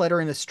common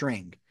letter in a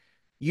string.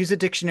 Use a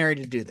dictionary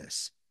to do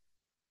this.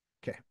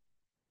 Okay.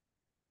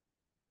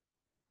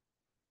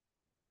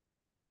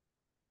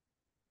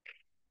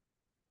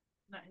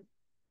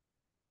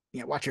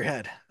 Yeah, watch your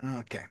head.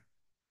 Okay.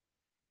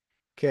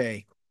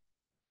 Okay.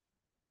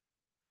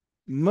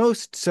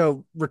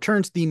 So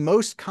returns the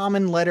most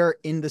common letter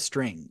in the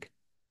string.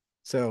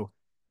 So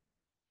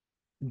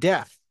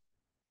def,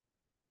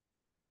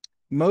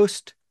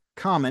 most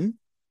common.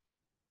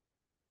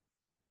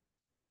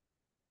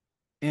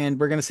 And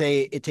we're going to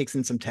say it takes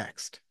in some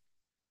text.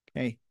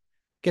 Okay.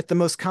 Get the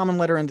most common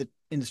letter in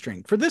the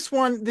string. For this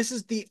one, this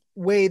is the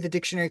way the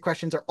dictionary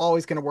questions are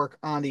always going to work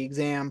on the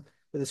exam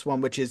for this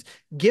one, which is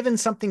given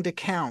something to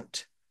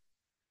count,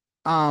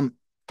 find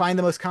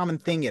the most common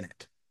thing in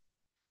it.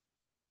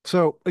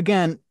 So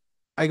again,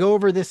 I go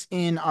over this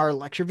in our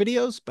lecture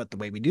videos, but the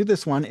way we do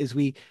this one is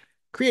we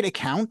create a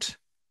count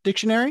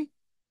dictionary.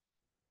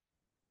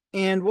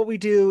 And what we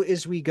do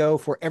is we go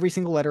for every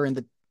single letter in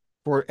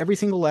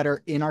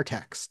our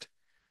text.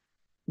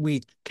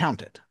 We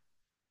count it,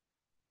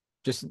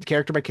 just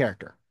character by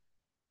character.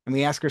 And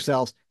we ask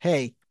ourselves,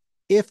 hey,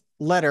 if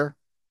letter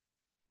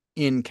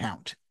in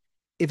count,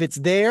 if it's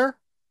there,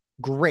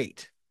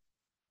 great.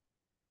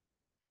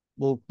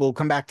 We'll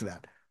come back to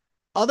that.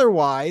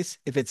 Otherwise,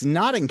 if it's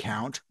not in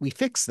count, we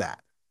fix that.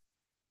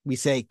 We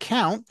say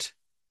count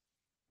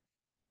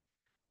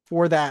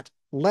for that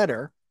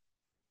letter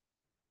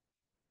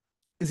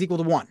is equal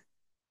to 1.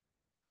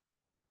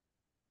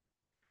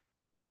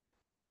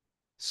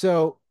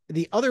 So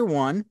the other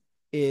one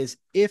is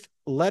if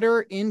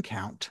letter in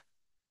count,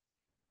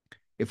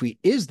 if we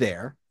is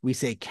there, we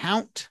say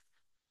count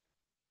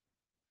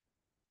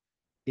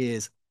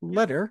is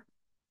letter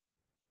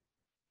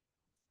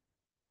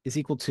is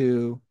equal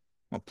to,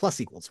 well, plus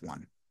equals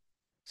 1.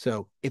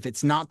 So if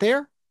it's not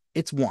there,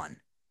 it's 1.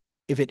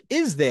 If it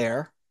is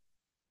there,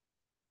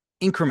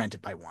 increment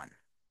it by 1.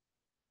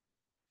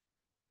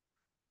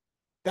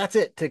 That's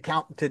it to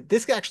count.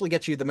 This actually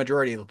gets you the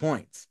majority of the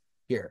points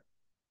here.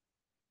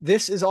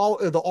 This is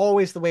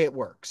always the way it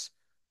works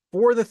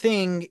for the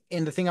thing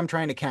in the thing I'm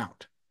trying to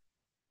count.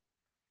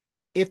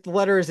 If the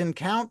letter is in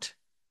count,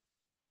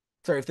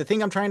 sorry, if the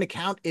thing I'm trying to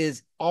count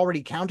is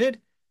already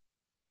counted,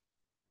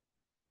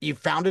 you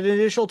found it an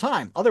additional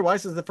time.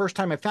 Otherwise, this is the first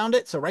time I found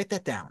it, so write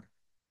that down.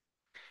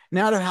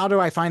 Now, how do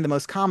I find the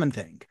most common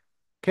thing?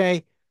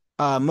 Okay,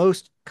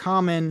 most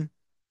common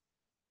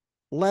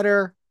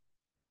letter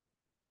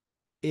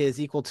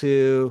is equal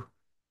to,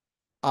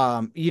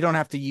 you don't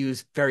have to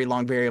use very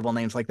long variable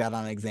names like that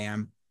on an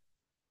exam.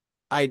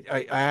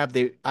 I have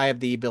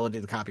the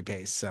ability to copy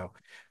paste. So,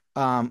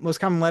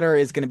 most common letter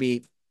is going to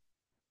be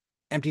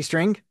empty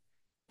string,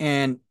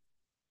 and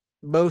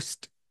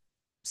most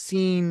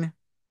seen,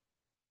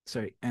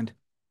 sorry, and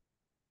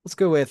let's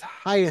go with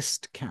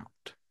highest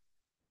count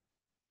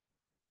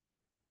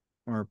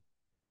or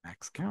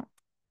max count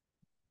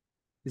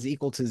is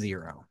equal to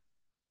 0.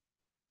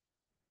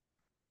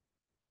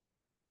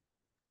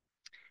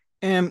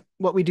 And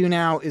what we do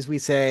now is we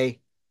say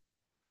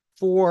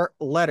for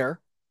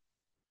letter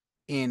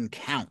in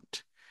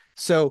count.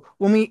 So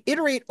when we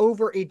iterate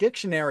over a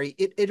dictionary,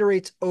 it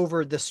iterates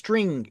over the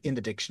string in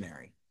the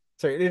dictionary.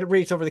 So it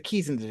iterates over the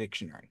keys in the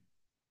dictionary.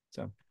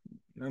 So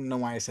I don't know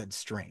why I said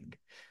string.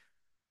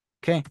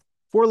 Okay,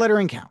 for letter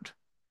in count.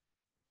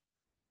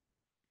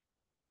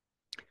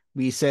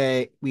 We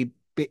say we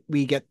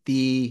get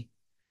the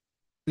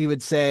we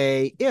would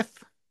say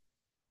if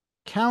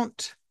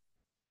count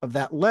of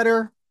that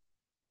letter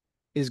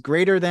is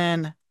greater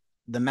than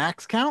the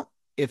max count.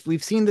 If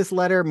we've seen this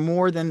letter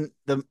more than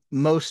the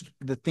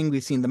thing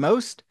we've seen the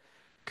most,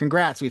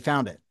 congrats, we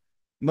found it.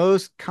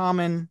 Most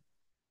common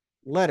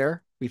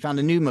letter, we found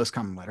a new most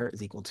common letter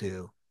is equal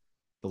to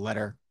the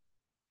letter,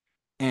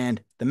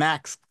 and the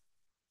max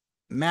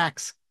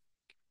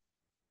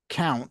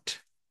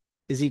count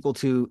is equal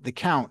to the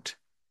count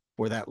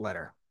for that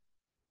letter.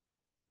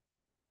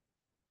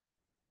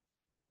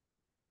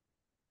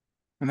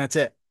 And that's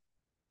it.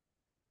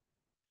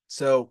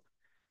 So,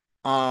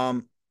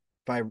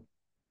 if I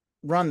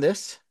run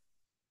this,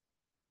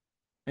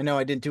 I know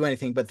I didn't do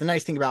anything, but the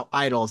nice thing about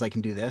idle is I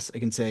can do this. I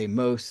can say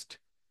most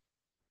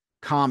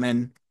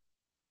common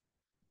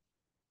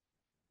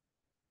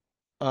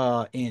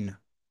in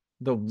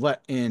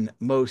in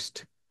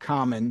most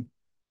common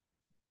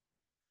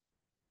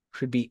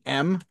should be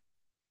M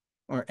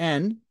or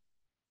N.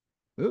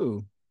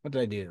 Ooh, what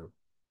did I do?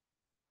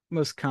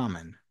 Most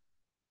common.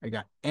 I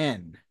got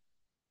N.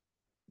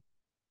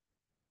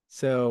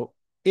 So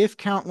if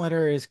count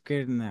letter is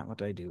greater than that, what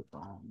did I do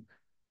wrong?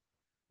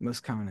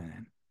 Most common in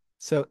N.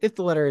 So if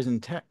the letter is in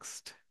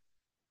text,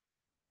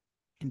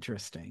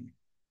 interesting.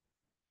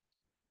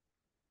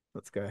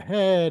 Let's go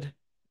ahead.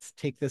 Let's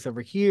take this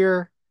over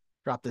here,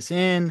 drop this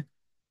in,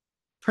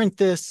 print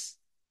this.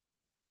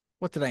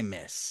 What did I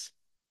miss?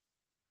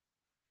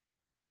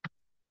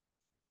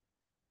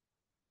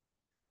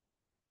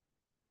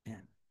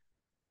 N.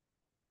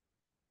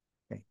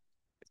 Okay.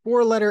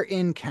 4-letter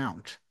in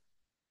count.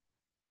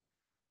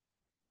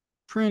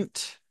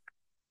 Print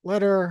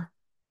letter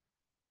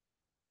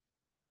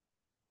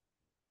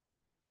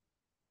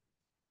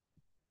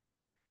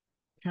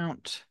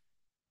count.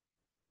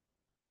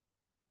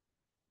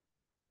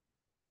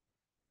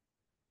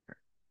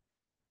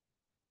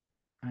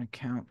 I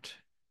count.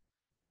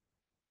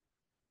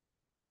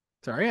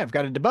 Sorry, I've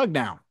got to debug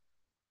now.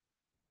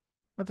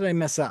 What did I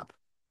mess up?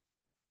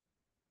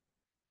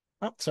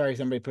 Oh, sorry,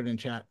 somebody put it in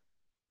chat.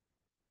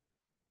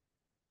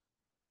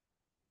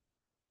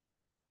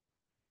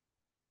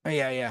 Oh,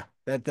 yeah, yeah.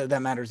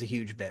 That matters a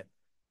huge bit.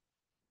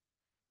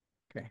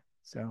 Okay,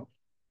 so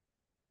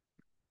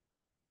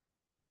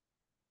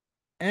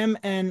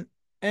MNMOSTCN.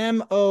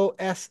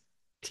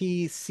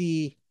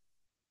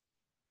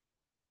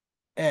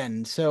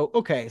 So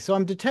okay, so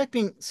I'm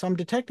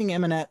detecting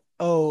M and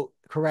O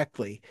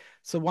correctly.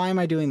 So why am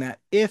I doing that?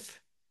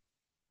 If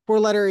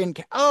Four-letter in.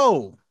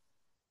 Oh,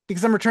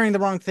 because I'm returning the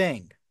wrong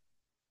thing.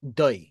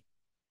 Duh.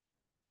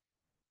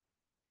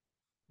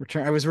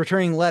 I was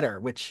returning letter,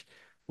 which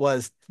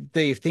was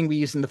the thing we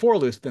used in the for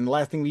loop, and the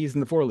last thing we used in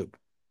the for loop.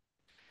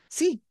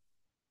 See,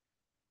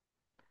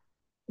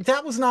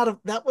 that was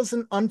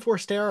an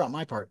unforced error on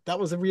my part. That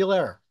was a real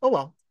error. Oh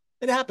well,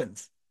 it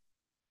happens.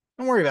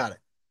 Don't worry about it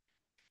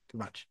too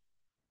much.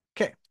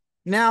 Okay,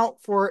 now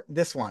for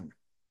this one.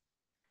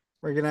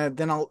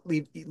 Then I'll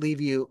leave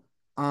you.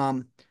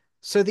 Um,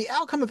 so the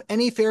outcome of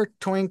any fair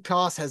coin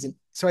toss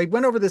so I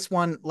went over this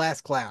one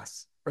last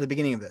class or the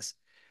beginning of this.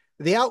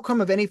 The outcome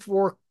of any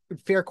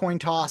fair coin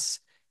toss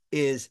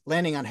is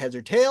landing on heads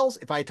or tails.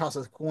 If I toss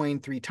a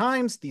coin 3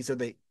 times, these are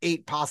the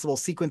 8 possible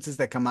sequences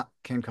that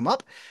can come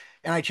up.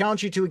 And I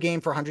challenge you to a game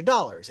for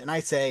 $100. And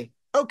I say,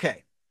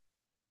 okay,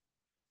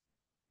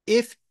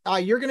 if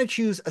you're going to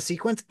choose a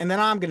sequence, and then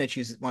I'm going to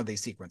choose one of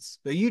these sequences.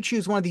 So you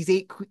choose one of these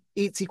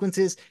eight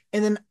sequences,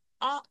 and then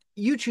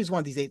you choose one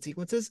of these 8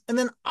 sequences, and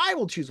then I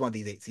will choose one of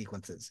these 8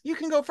 sequences. You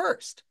can go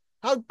first.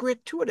 How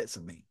gratuitous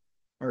of me,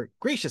 or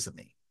gracious of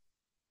me.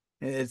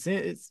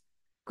 It's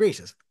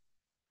gracious,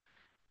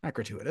 not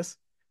gratuitous.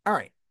 All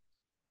right.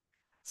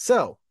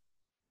 So,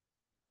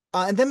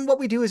 and then what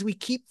we do is we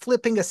keep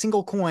flipping a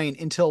single coin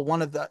until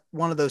one of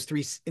those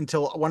 3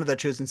 until one of the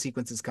chosen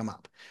sequences come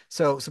up.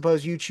 So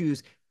suppose you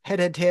choose head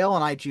head tail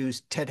and I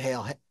choose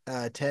tail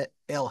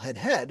head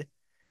head.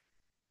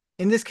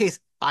 In this case,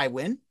 I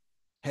win.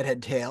 Head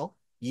head tail,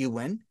 you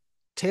win.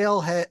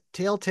 Tail head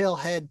tail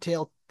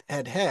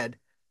head head,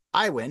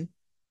 I win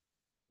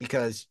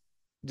because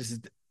this is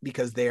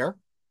because there.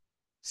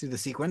 See the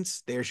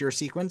sequence? There's your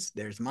sequence.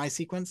 There's my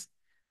sequence.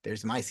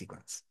 There's my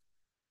sequence.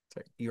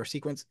 Sorry, your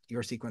sequence,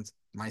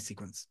 my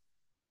sequence,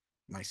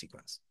 my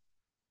sequence.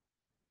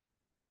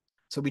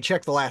 So we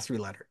check the last 3,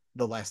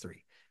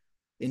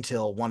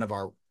 until one of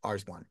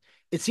ours won.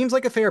 It seems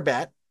like a fair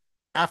bet.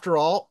 After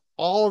all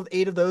of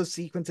 8 of those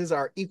sequences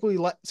are equally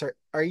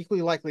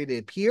likely to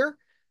appear,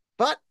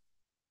 but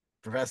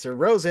Professor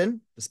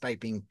Rosen, despite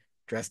being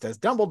dressed as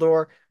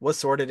Dumbledore, was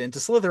sorted into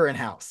Slytherin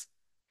House.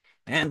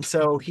 And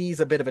so he's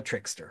a bit of a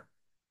trickster.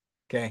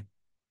 Okay.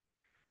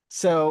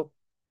 So,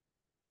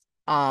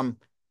 um,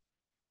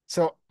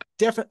 so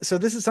so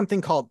this is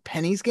something called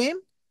Penny's game.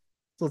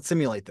 So let's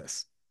simulate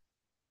this.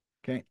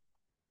 Okay.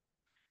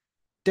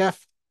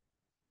 Def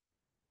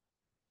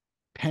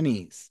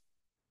pennies.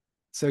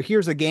 So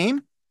here's a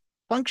game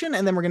function,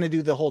 and then we're going to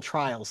do the whole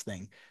trials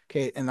thing.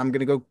 Okay. And I'm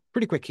going to go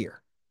pretty quick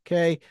here.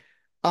 Okay.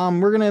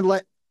 We're going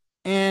to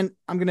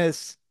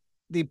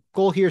the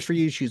goal here is for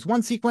you to choose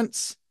one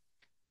sequence,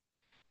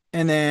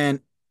 and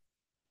then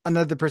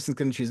another person's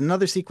going to choose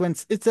another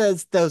sequence. It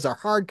says those are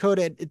hard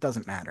coded. It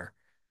doesn't matter.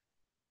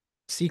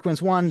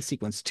 Sequence 1,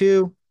 sequence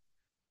 2,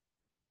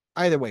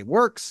 either way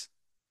works.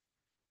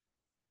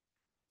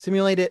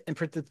 Simulate it and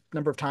print the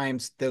number of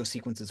times those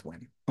sequences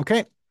win.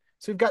 Okay.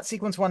 So we've got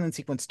sequence 1 and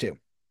sequence 2.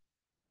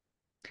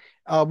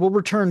 We'll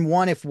return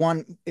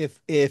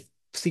if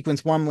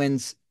sequence 1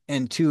 wins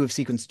and 2 if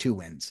sequence 2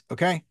 wins.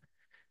 Okay.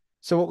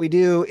 So what we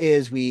do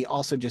is we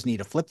also just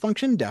need a flip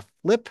function, def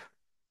flip.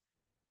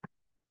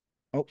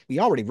 Oh, we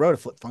already wrote a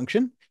flip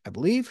function, I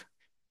believe.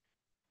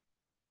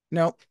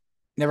 No,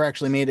 never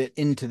actually made it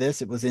into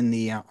this. It was in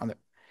the I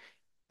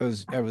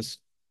was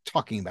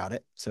talking about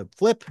it. So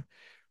flip,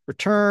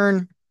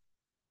 return,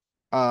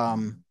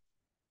 return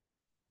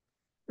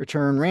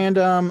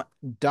random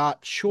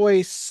dot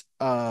choice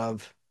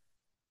of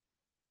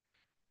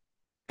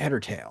header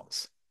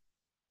tails.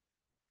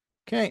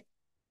 Okay.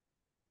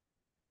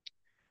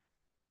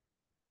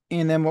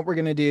 And then what we're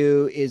going to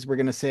do is we're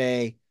going to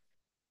say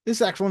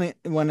this actual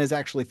one is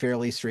actually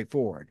fairly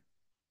straightforward.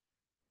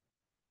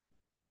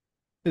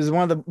 This is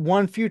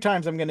one few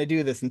times I'm going to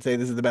do this and say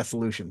this is the best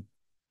solution.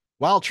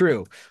 While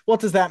true, what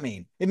does that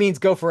mean? It means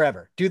go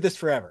forever. Do this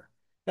forever.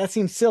 That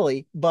seems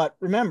silly, but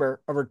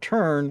remember, a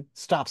return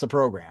stops a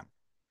program.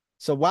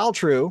 So while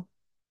true,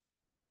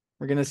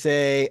 we're going to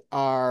say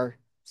our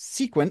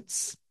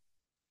sequence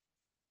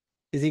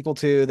is equal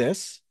to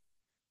this.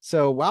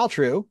 So while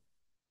true,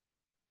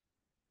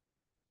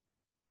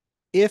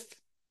 if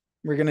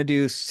we're going to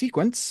do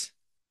sequence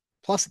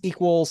plus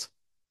equals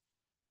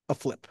a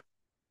flip.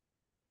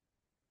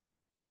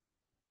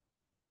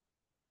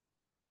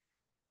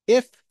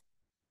 If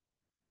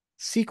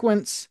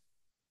sequence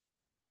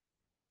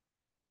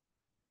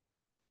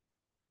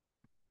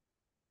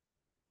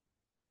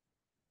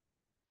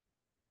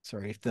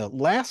if the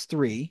last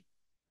 3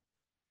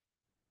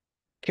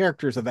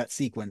 characters of that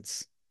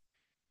sequence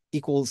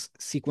equals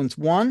sequence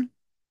 1,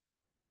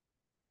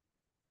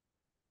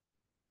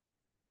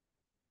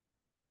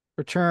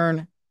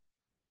 return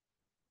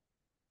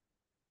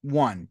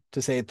 1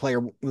 to say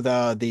player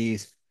the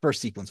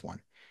first sequence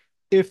 1.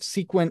 If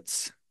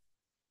sequence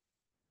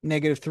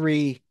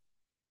 -3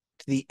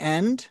 to the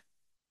end,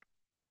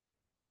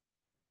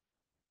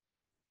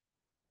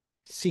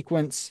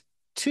 sequence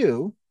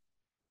 2,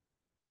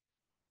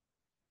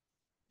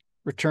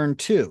 return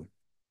 2.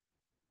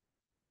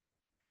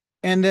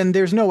 And then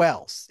there's no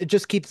else. It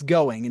just keeps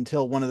going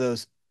until one of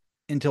those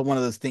until one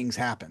of those things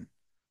happen.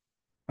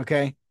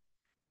 Okay.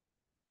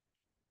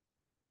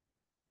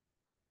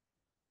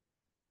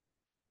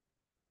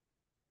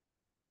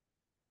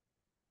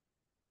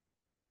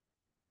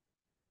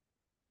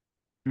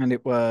 And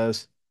it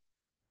was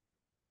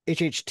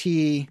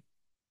HHT,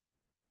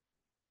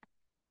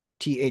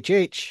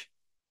 THH.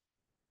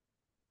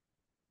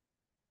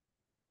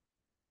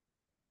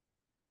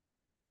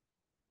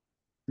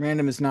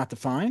 Random is not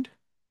defined.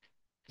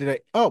 Did I?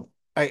 Oh,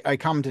 I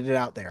commented it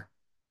out there.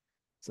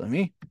 So let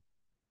me.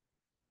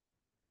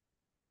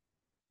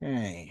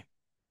 Okay.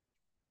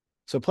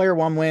 So player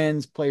one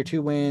wins, player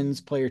two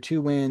wins, player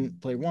two win,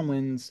 player one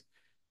wins,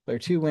 player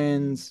two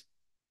wins,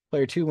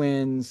 player two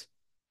wins,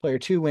 player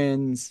two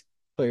wins,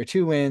 player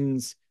two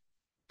wins,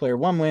 player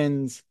one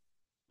wins,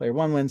 player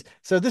one wins.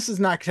 So this is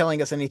not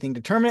telling us anything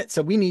determinate.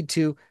 So we need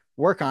to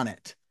work on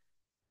it.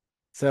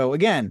 So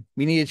again,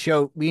 we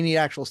need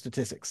actual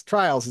statistics.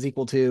 Trials is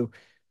equal to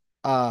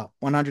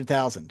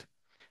 100,000.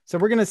 So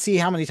we're going to see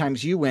how many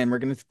times you win. We're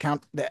going to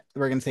count that.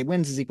 We're going to say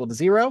wins is equal to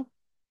 0.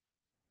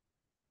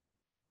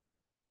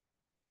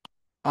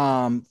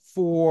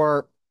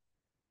 For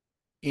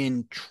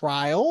in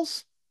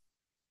trials,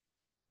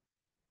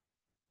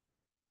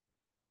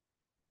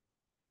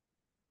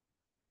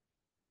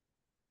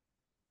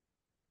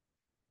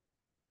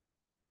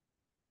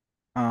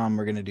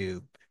 we're going to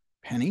do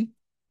penny.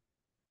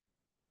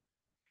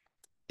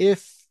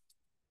 If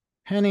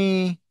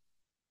penny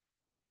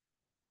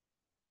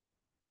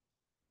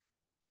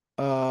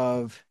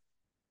of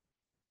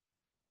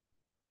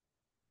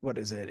what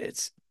is it?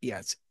 It's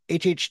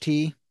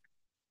HHT,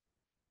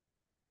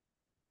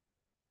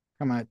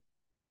 comma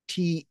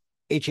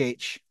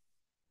THH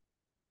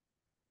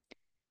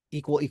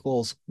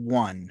equals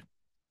 1,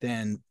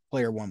 then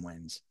player 1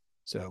 wins.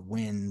 So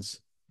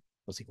wins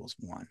plus equals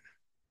 1.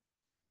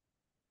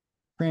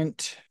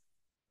 Print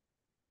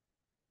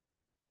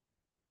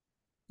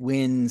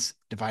wins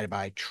divided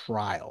by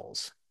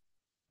trials.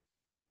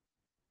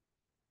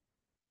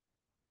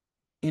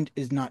 Int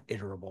is not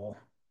iterable.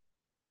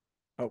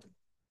 Oh,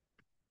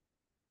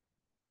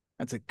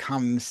 that's a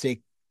common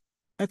mistake.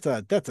 That's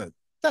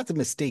a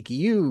mistake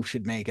you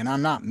should make, and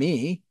I'm not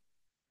me.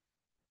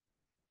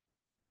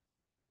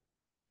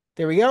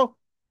 There we go.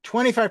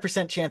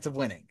 25% chance of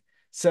winning.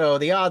 So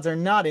the odds are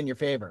not in your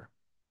favor.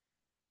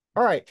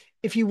 All right.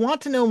 If you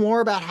want to know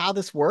more about how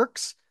this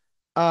works,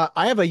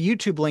 I have a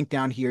YouTube link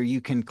down here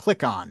you can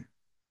click on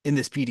in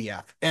this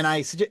PDF, and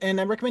I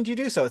recommend you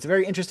do so. It's a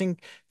very interesting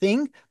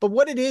thing. But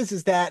what it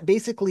is that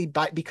basically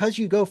because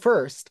you go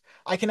first,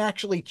 I can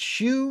actually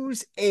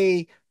choose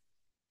a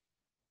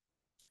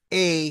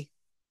a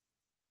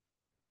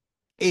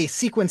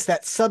sequence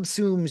that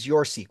subsumes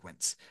your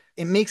sequence.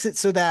 It makes it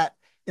so that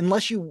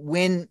unless you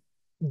win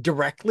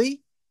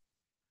directly,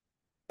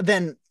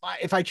 then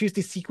if I choose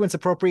the sequence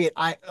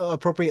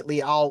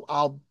appropriately,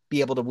 I'll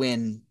be able to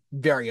win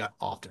very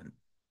often.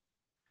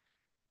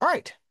 All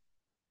right.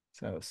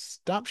 So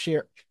stop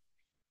share.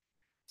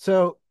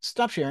 So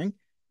stop sharing.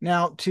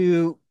 Now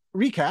to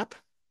recap,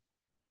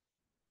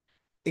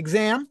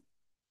 exam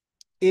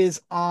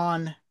is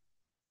on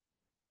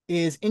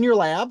is in your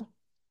lab.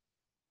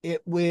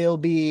 It will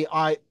be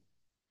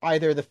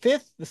either the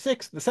 5th, the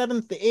 6th, the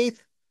 7th, the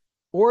 8th,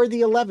 or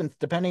the 11th,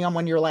 depending on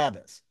when your lab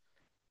is.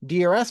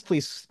 DRS,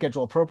 please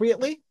schedule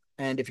appropriately.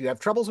 And if you have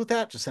troubles with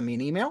that, just send me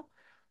an email.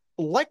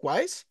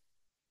 Likewise,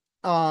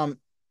 um,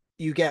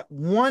 you get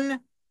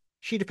one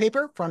sheet of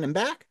paper, front and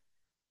back.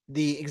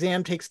 The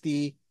exam takes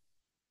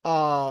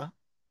uh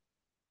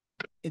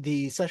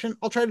the session.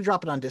 I'll try to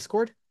drop it on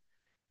Discord.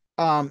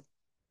 Um,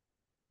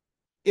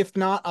 if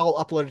not, I'll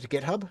upload it to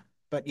GitHub.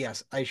 But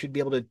yes, I should be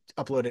able to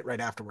upload it right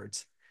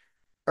afterwards.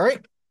 All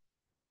right.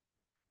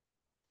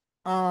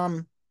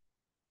 Um,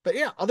 but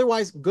yeah,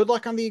 otherwise, good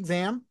luck on the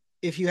exam.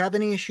 If you have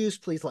any issues,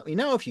 please let me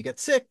know. If you get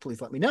sick,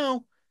 please let me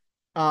know.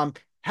 Um,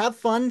 have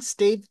fun,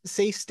 stay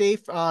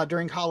safe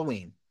during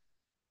Halloween.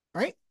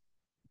 All right.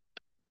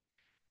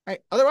 All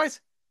right.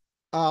 Otherwise,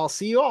 I'll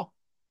see you all.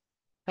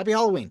 Happy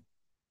Halloween.